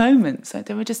happens in moments. Like,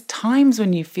 there are just times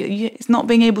when you feel, it's not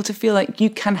being able to feel like you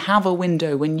can have a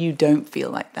window when you don't feel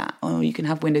like that, or you can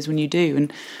have windows when you do.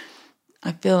 And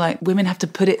I feel like women have to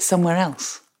put it somewhere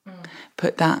else,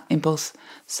 put that impulse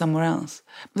somewhere else.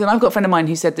 But then I've got a friend of mine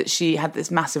who said that she had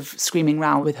this massive screaming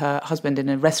row with her husband in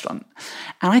a restaurant.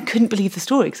 And I couldn't believe the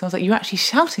story, because I was like, you were actually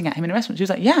shouting at him in a restaurant? She was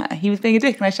like, yeah, he was being a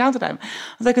dick and I shouted at him.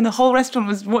 I was like, and the whole restaurant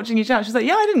was watching you shout. She was like,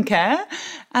 yeah, I didn't care.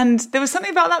 And there was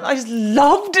something about that I just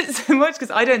loved it so much,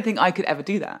 because I don't think I could ever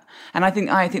do that. And I think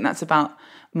that's about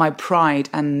my pride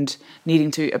and needing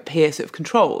to appear sort of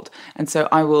controlled. And so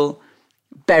I will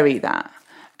bury that.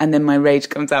 And then my rage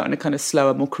comes out in a kind of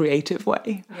slower, more creative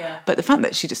way. Yeah. But the fact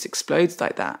that she just explodes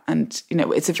like that, and, you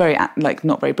know, it's a very, like,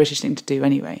 not very British thing to do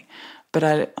anyway. But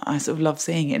I sort of love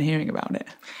seeing it and hearing about it.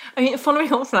 I mean,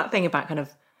 following on from that thing about kind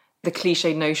of the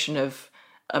cliche notion of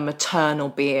a maternal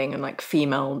being and like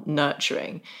female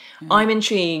nurturing, I'm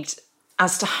intrigued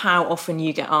as to how often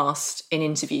you get asked in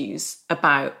interviews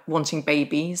about wanting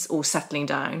babies or settling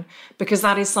down, because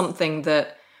that is something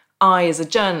that I, as a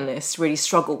journalist, really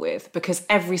struggle with, because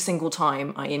every single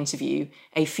time I interview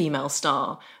a female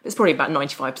star, it's probably about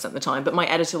 95% of the time, but my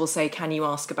editor will say, can you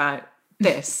ask about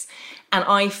this? And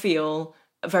I feel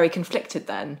very conflicted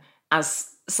then,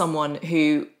 as someone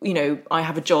who, you know, I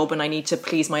have a job and I need to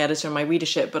please my editor and my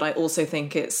readership, but I also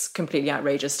think it's completely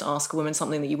outrageous to ask a woman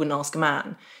something that you wouldn't ask a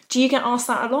man. Do you get asked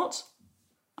that a lot?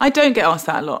 I don't get asked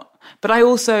that a lot. But I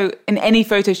also, in any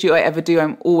photo shoot I ever do,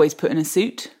 I'm always put in a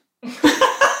suit.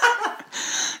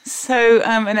 So,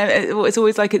 and it's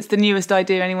always like it's the newest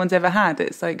idea anyone's ever had.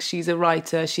 It's like, she's a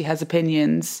writer, she has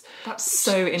opinions. That's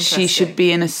so interesting. She should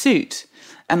be in a suit.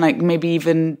 And like, maybe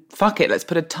even, fuck it, let's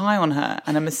put a tie on her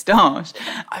and a moustache.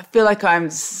 I feel like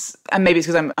and maybe it's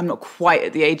because I'm not quite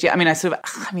at the age yet. I mean,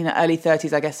 early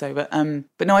 30s, I guess so. But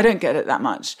no, I don't get it that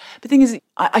much. But the thing is,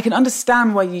 I can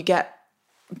understand why you get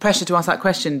pressure to ask that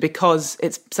question, because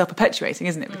it's self-perpetuating,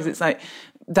 isn't it? Because it's like,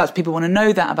 that's, people want to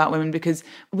know that about women, because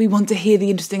we want to hear the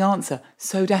interesting answer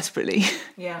so desperately.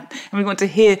 Yeah. And we want to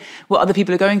hear what other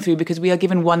people are going through, because we are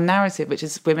given one narrative, which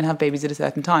is women have babies at a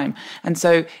certain time. And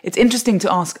so it's interesting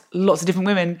to ask lots of different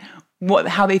women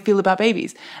how they feel about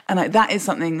babies. And like, that is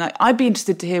something like, I'd be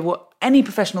interested to hear what any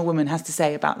professional woman has to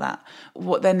say about that.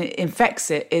 What then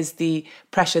infects it is the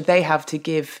pressure they have to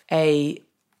give a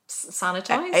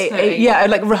sanitized?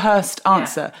 Like rehearsed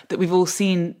answer that we've all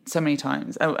seen so many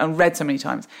times and read so many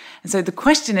times. And so the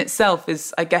question itself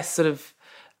is, I guess, sort of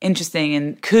interesting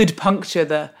and could puncture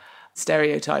the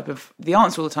stereotype of the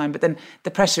answer all the time, but then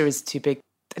the pressure is too big,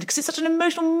 because it's such an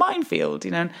emotional minefield,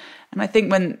 you know. And I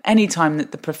think any time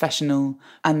that the professional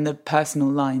and the personal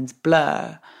lines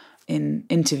blur in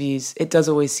interviews, it does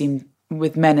always seem,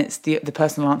 with men, it's the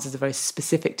personal answers are very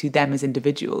specific to them as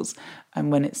individuals, and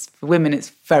when it's for women, it's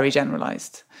very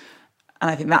generalised.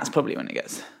 And I think that's probably when it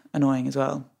gets annoying as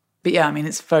well. But yeah, I mean,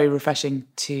 it's very refreshing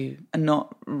to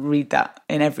not read that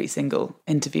in every single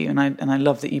interview, and I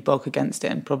love that you bulk against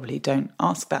it and probably don't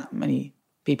ask that many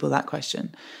people that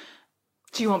question.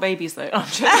 Do you want babies though? I'm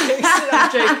joking.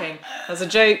 I'm joking. That's a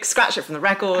joke. Scratch it from the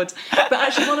record. But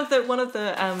actually, one of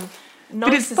the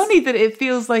But it's funny that it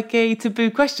feels like a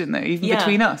taboo question, though, even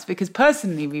between us, because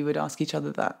personally we would ask each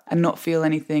other that and not feel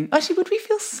anything. Actually, would we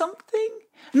feel something?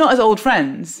 Not as old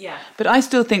friends, but I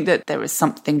still think that there is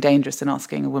something dangerous in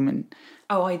asking a woman.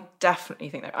 Oh, I definitely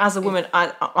think that. As a woman,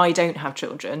 I don't have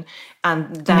children,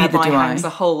 and thereby hangs a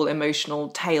whole emotional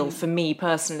tale for me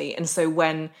personally. And so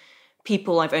when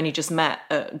people I've only just met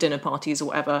at dinner parties or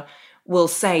whatever will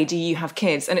say, do you have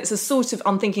kids? And it's a sort of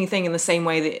unthinking thing, in the same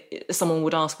way that someone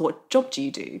would ask, what job do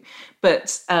you do?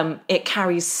 But it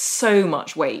carries so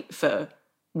much weight for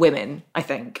women, I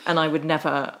think, and I would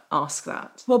never ask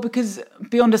that. Well, because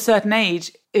beyond a certain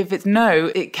age, if it's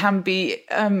no, it can be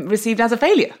received as a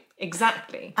failure.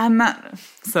 Exactly. And that,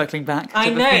 circling back to I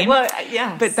the know, theme, well,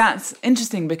 yes. But that's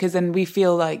interesting, because then we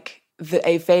feel like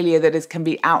a failure that can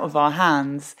be out of our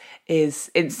hands is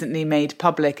instantly made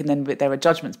public, and then there are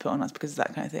judgments put on us because of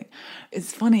that kind of thing.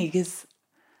 It's funny, because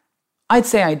I'd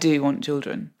say I do want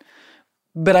children,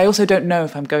 but I also don't know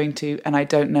if I'm going to, and I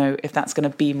don't know if that's going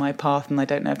to be my path, and I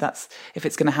don't know if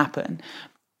it's going to happen.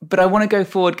 But I want to go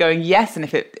forward going yes, and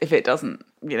if it doesn't,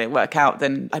 work out,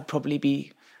 then I'd probably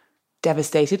be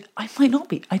devastated. I might not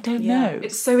be. I don't know.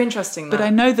 It's so interesting, but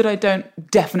I know that I don't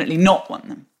definitely not want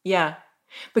them. Yeah.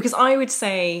 Because I would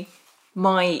say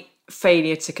my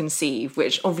failure to conceive,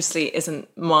 which obviously isn't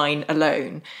mine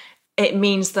alone, it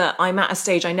means that I'm at a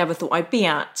stage I never thought I'd be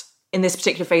at in this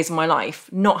particular phase of my life,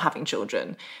 not having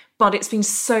children. But it's been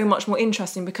so much more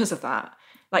interesting because of that.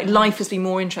 Like, life has been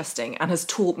more interesting and has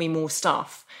taught me more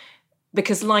stuff,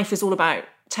 because life is all about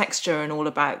texture and all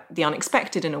about the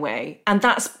unexpected in a way. And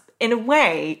that's, in a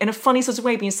way, in a funny sort of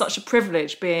way, been such a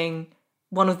privilege being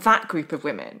one of that group of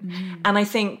women. And I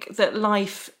think that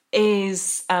life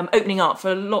is opening up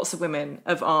for lots of women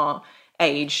of our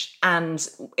age. And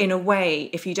in a way,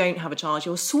 if you don't have a child,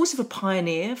 you're sort of a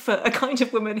pioneer for a kind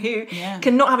of woman who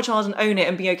can not have a child and own it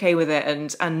and be okay with it,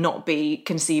 and not be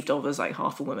conceived of as like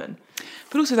half a woman.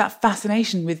 But also that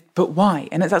fascination with, but why?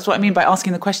 And that's what I mean by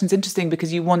asking the questions interesting,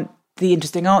 because you want the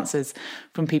interesting answers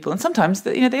from people. And sometimes,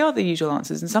 they are the usual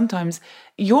answers. And sometimes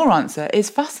your answer is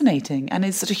fascinating and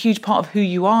is such a huge part of who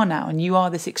you are now. And you are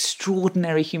this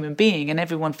extraordinary human being, and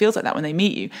everyone feels like that when they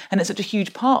meet you. And it's such a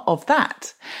huge part of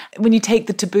that. When you take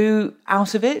the taboo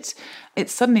out of it,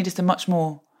 it's suddenly just a much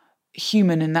more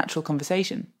human and natural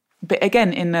conversation. But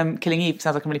again, in Killing Eve,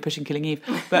 sounds like I'm really pushing Killing Eve.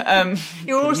 But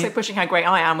you're also pushing how great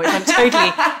I am, which I'm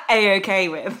totally A-okay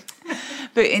with.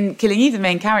 But in Killing Eve, the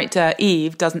main character,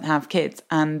 Eve, doesn't have kids,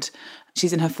 and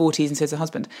she's in her 40s and so is her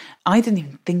husband. I didn't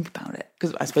even think about it,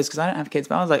 because I suppose because I don't have kids,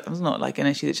 but I was like, it's not like an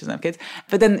issue that she doesn't have kids.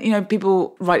 But then,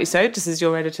 people, rightly so, just as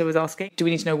your editor was asking, do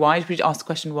we need to know why? Should we ask the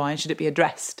question why? Should it be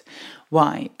addressed?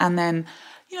 Why? And then,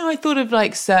 I thought of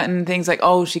like certain things like,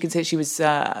 she could say she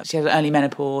had an early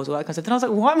menopause or that kind of stuff. And I was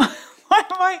like, why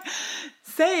am I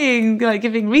saying, like,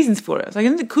 giving reasons for it? It's like,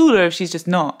 isn't it cooler if she's just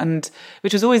not? And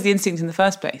which was always the instinct in the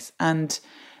first place. And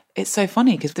it's so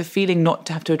funny because the feeling not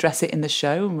to have to address it in the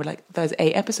show, and we're like, there's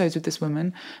 8 episodes with this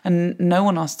woman, and no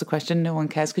one asks the question, no one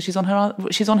cares, because she's on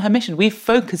her mission. We've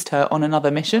focused her on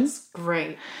another mission. That's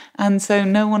great. And so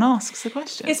no one asks the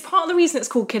question. It's part of the reason it's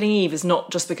called Killing Eve is not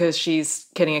just because she's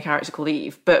killing a character called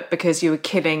Eve, but because you were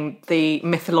killing the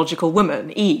mythological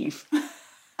woman, Eve.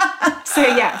 So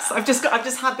yes, I've just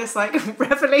had this like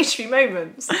revelatory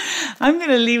moment. I'm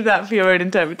going to leave that for your own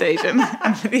interpretation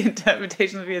and for the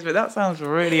interpretation of yours, but that sounds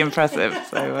really impressive.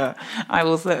 So I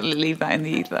will certainly leave that in the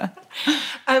ether.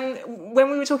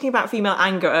 When we were talking about female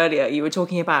anger earlier, you were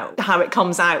talking about how it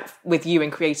comes out with you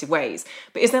in creative ways.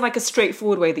 But is there like a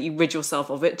straightforward way that you rid yourself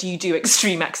of it? Do you do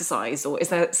extreme exercise, or is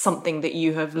there something that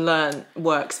you have learned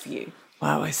works for you?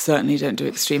 Wow, I certainly don't do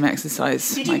extreme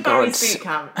exercise. Did My you God. boot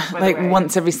camp, like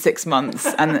once every 6 months,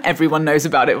 and everyone knows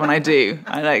about it when I do.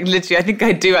 I think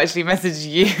I do actually message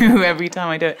you every time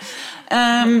I do it.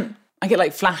 I get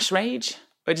like flash rage,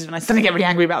 which is when I suddenly get really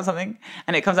angry about something,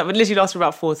 and it comes up. It literally lasts for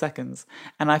about 4 seconds,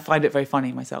 and I find it very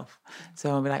funny myself.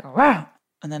 So I'll be like, wow,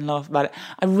 and then laugh about it.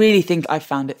 I really think I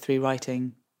found it through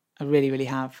writing. I really, really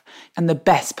have. And the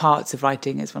best parts of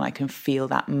writing is when I can feel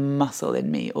that muscle in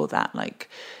me, or that like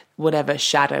whatever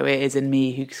shadow it is in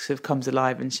me who sort of comes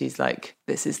alive, and she's like,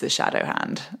 this is the shadow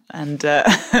hand, and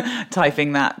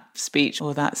typing that speech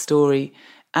or that story.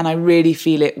 And I really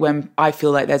feel it when I feel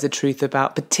like there's a truth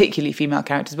about particularly female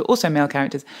characters, but also male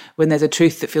characters, when there's a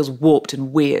truth that feels warped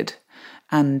and weird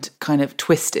and kind of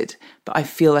twisted, but I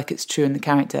feel like it's true in the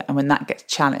character. And when that gets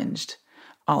challenged,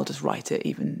 I'll just write it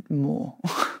even more.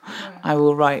 I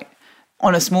will write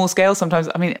on a small scale. Sometimes,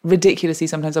 ridiculously,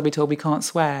 sometimes I'll be told we can't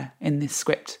swear in this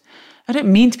script. I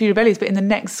don't mean to be rebellious, but in the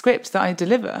next script that I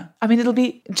deliver, it'll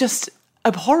be just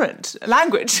abhorrent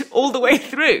language all the way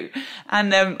through.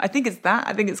 And I think it's that.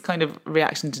 I think it's kind of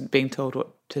reaction to being told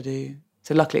what to do.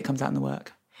 So luckily it comes out in the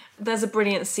work. There's a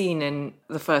brilliant scene in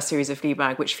the first series of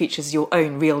Fleabag which features your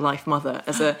own real-life mother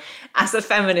as a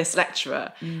feminist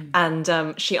lecturer.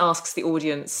 And she asks the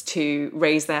audience to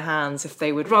raise their hands if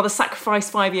they would rather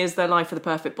sacrifice 5 years of their life for the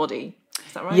perfect body.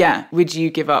 Is that right? Yeah. Would you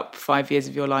give up 5 years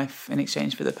of your life in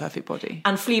exchange for the perfect body?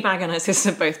 And Fleabag and her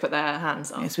sister both put their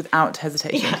hands up. Yes, without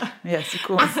hesitation. Yeah. Yes, of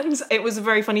course. And it was a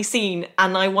very funny scene,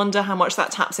 and I wonder how much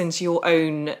that taps into your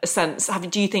own sense.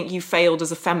 Do you think you failed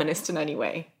as a feminist in any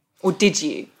way? Or did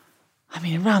you?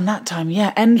 Around that time,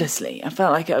 yeah, endlessly. I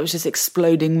felt like I was just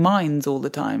exploding minds all the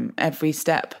time, every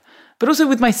step. But also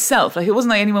with myself. Like, it wasn't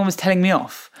like anyone was telling me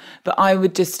off, but I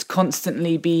would just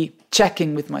constantly be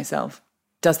checking with myself.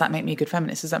 Does that make me a good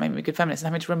feminist? Does that make me a good feminist? And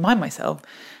having to remind myself,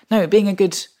 no, being a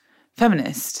good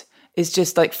feminist is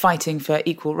just like fighting for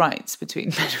equal rights between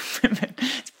men and women.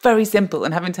 It's very simple,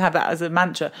 and having to have that as a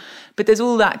mantra. But there's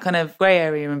all that kind of grey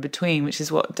area in between, which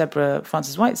is what Deborah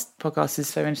Frances White's podcast is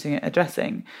so interesting at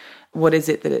addressing. What is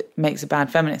it that it makes a bad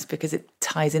feminist? Because it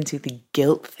ties into the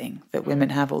guilt thing that women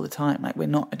have all the time. Like, we're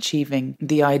not achieving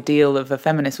the ideal of a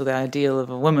feminist, or the ideal of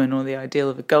a woman, or the ideal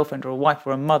of a girlfriend, or a wife,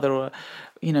 or a mother, or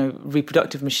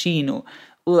reproductive machine, or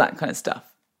all that kind of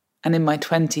stuff. And in my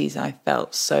 20s, I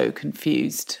felt so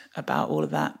confused about all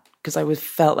of that, because I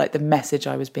felt like the message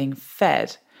I was being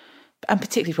fed and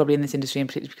particularly probably in this industry, and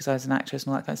particularly because I was an actress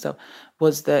and all that kind of stuff,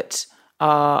 was that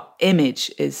our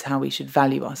image is how we should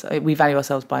value ourselves. We value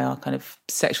ourselves by our kind of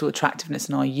sexual attractiveness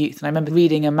and our youth. And I remember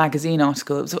reading a magazine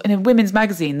article, it was in a women's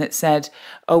magazine, that said,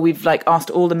 oh, we've like asked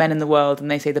all the men in the world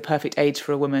and they say the perfect age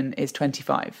for a woman is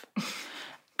 25.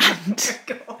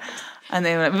 And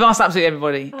they were like, we've asked absolutely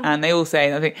everybody, and they all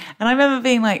say, and I remember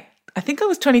being like, I think I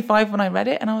was 25 when I read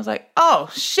it, and I was like, oh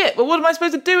shit, well, what am I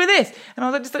supposed to do with this? And I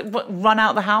was like, just like, what, run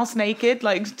out the house naked?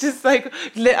 Like, just like,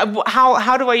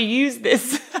 how do I use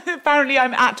this? Apparently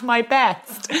I'm at my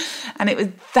best. And it was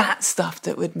that stuff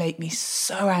that would make me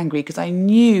so angry, because I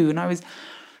knew, and I was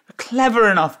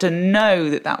clever enough to know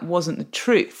that that wasn't the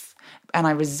truth. And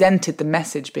I resented the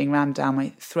message being rammed down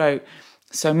my throat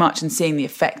so much, and seeing the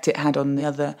effect it had on the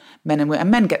other men and women.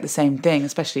 And men get the same thing,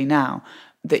 especially now,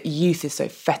 that youth is so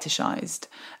fetishized,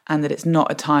 and that it's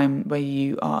not a time where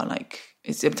you are like,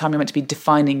 it's a time you're meant to be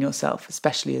defining yourself,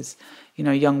 especially as, you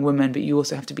know, a young woman, but you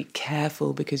also have to be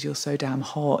careful because you're so damn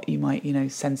hot. You might, you know,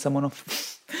 send someone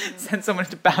off, send someone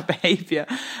into bad behavior.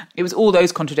 It was all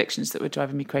those contradictions that were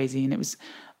driving me crazy. And it was,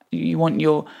 you want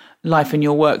your life and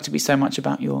your work to be so much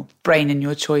about your brain and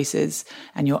your choices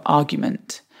and your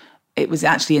argument. It was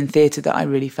actually in theatre that I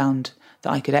really found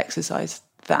that I could exercise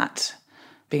that,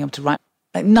 being able to write.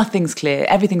 Like, nothing's clear,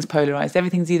 everything's polarised,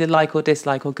 everything's either like or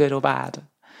dislike or good or bad.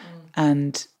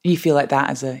 And you feel like that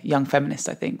as a young feminist,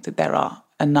 I think, that there are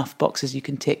enough boxes you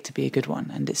can tick to be a good one.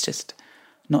 And it's just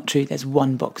not true. There's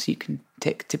one box you can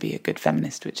tick to be a good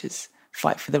feminist, which is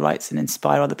fight for the rights and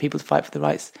inspire other people to fight for the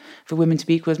rights for women to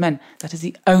be equal as men. That is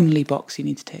the only box you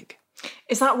need to tick.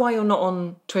 Is that why you're not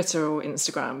on Twitter or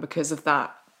Instagram? Because of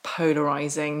that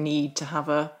polarising need to have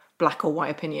a black or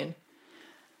white opinion?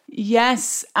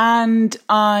 Yes, and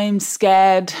I'm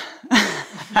scared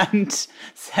and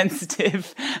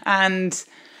sensitive, and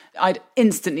I'd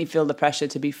instantly feel the pressure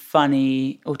to be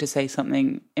funny or to say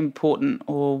something important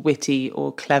or witty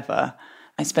or clever.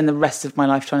 I spend the rest of my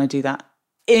life trying to do that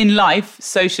in life,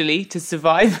 socially, to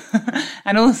survive,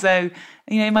 and also,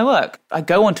 you know, in my work. I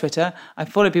go on Twitter, I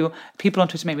follow people. People on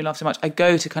Twitter make me laugh so much. I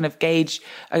go to kind of gauge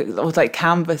or like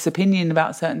canvass opinion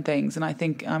about certain things, and I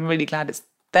think I'm really glad it's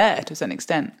there to a certain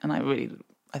extent, and I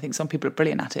think some people are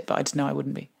brilliant at it, but I just know I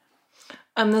wouldn't be.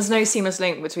 There's no seamless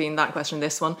link between that question and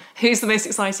this one. Who's the most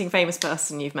exciting famous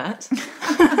person you've met?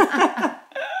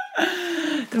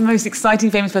 The most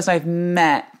exciting famous person I've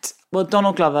met, well,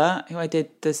 Donald Glover, who I did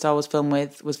the Star Wars film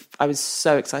with, I was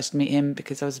so excited to meet him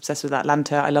because I was obsessed with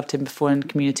Atlanta. I loved him before in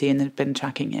Community and had been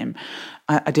tracking him.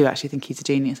 I do actually think he's a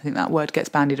genius. I think that word gets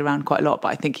bandied around quite a lot, but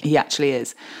I think he actually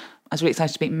is. I was really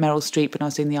excited to meet Meryl Streep when I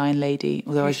was doing The Iron Lady.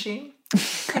 Although Who's she?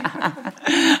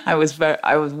 I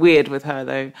was weird with her,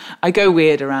 though. I go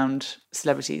weird around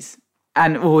celebrities,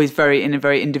 and always in a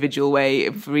very individual way.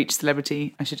 For each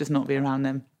celebrity, I should just not be around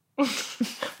them.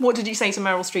 What did you say to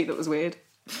Meryl Streep that was weird?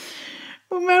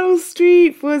 Well, Meryl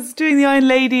Streep was doing The Iron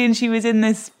Lady, and she was in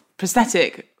this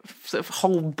prosthetic sort of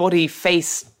whole body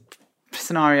face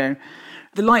scenario.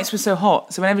 The lights were so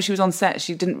hot, so whenever she was on set,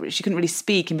 she couldn't really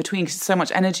speak in between because so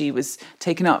much energy was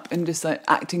taken up and just like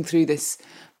acting through this,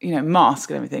 you know, mask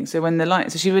and everything. So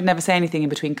so she would never say anything in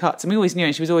between cuts, and we always knew,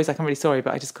 and she was always like, "I'm really sorry,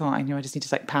 but I just can't. I know I just need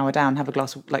to like power down, have a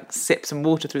glass of like sip some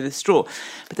water through the straw."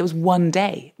 But there was one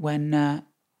day when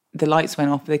the lights went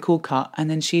off, they called cut, and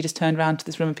then she just turned around to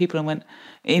this room of people and went,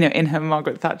 you know, in her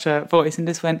Margaret Thatcher voice, and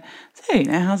just went, "So, you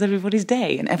know, how's everybody's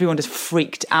day?" And everyone just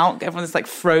freaked out. Everyone just like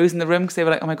froze in the room because they were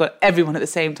like, "Oh my God," everyone at the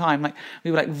same time. Like,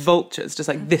 we were like vultures, just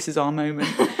like, this is our moment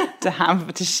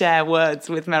to share words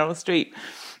with Meryl Streep.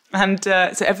 And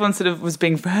so everyone sort of was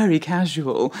being very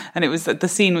casual, and it was the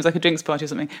scene was like a drinks party or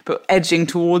something, but edging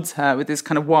towards her with this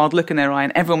kind of wild look in their eye,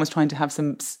 and everyone was trying to have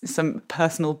some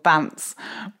personal bants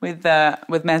with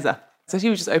Meza. So she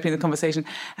was just opening the conversation,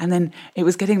 and then it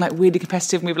was getting like weirdly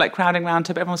competitive, and we were like crowding around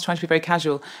her, but everyone was trying to be very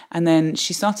casual. And then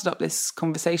she started up this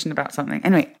conversation about something.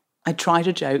 Anyway, I tried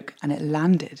a joke, and it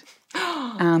landed.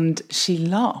 And she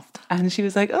laughed, and she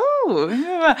was like, "Oh,"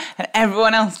 and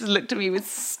everyone else just looked at me with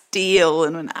steel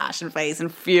and an ashen face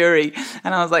and fury,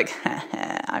 and I was like,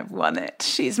 "I've won it.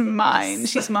 She's mine.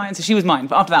 She's mine." So she was mine.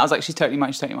 But after that, I was like, "She's totally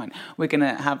mine. She's totally mine. We're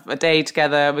gonna have a day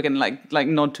together. We're gonna like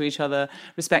nod to each other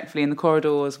respectfully in the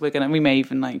corridors. We may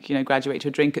even like, you know, graduate to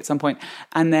a drink at some point."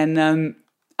 And then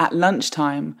at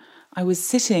lunchtime, I was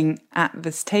sitting at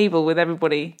this table with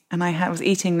everybody and I was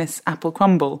eating this apple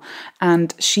crumble,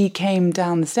 and she came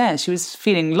down the stairs. She was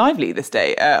feeling lively this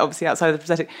day, obviously outside of the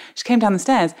prosthetic. She came down the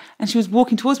stairs and she was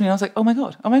walking towards me, and I was like, oh my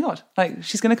God. Like,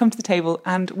 she's going to come to the table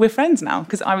and we're friends now,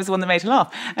 because I was the one that made her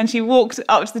laugh. And she walked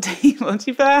up to the table and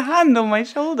she put her hand on my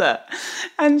shoulder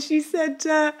and she said,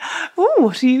 oh,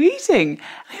 what are you eating?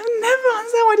 I have never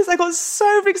understand why I got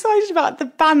so excited about the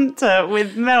banter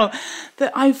with Mel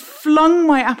that I flung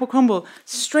my apple crumble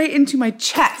straight into my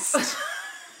chest,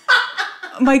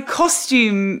 my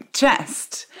costume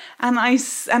chest, and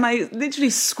I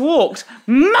literally squawked,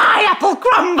 "My apple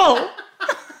crumble!"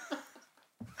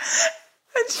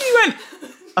 And she went,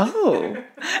 "Oh,"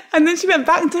 and then she went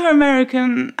back into her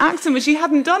American accent, which she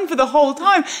hadn't done for the whole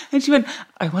time, and she went,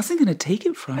 "I wasn't going to take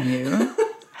it from you."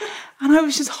 And I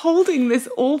was just holding this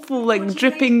awful, like,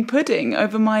 dripping pudding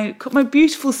over my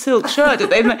beautiful silk shirt.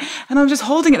 And I was just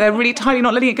holding it there really tightly,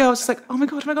 not letting it go. I was just like, oh my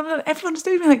God. Everyone just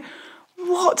looked at me like,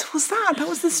 what was that? That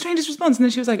was the strangest response. And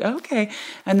then she was like, oh, okay.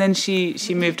 And then she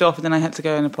moved off, and then I had to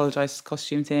go and apologise for the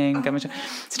costume thing.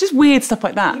 So just weird stuff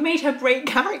like that. You made her break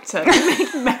character. You made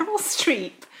Meryl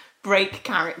Streep break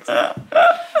character.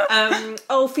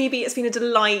 Phoebe, it's been a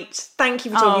delight. Thank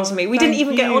you for talking to me. We didn't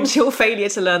even get onto your failure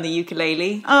to learn the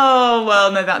ukulele. Oh,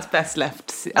 well, no, that's best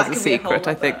left as a secret,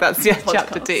 I think. That's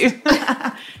chapter 2.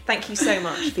 Thank you so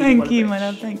much, Phoebe. Thank you, my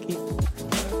love. Thank you.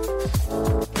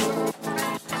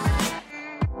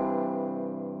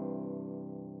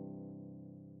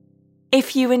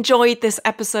 If you enjoyed this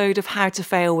episode of How to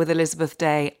Fail with Elizabeth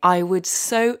Day, I would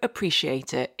so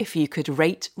appreciate it if you could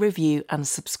rate, review and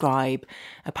subscribe.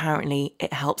 Apparently,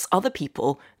 it helps other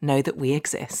people know that we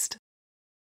exist.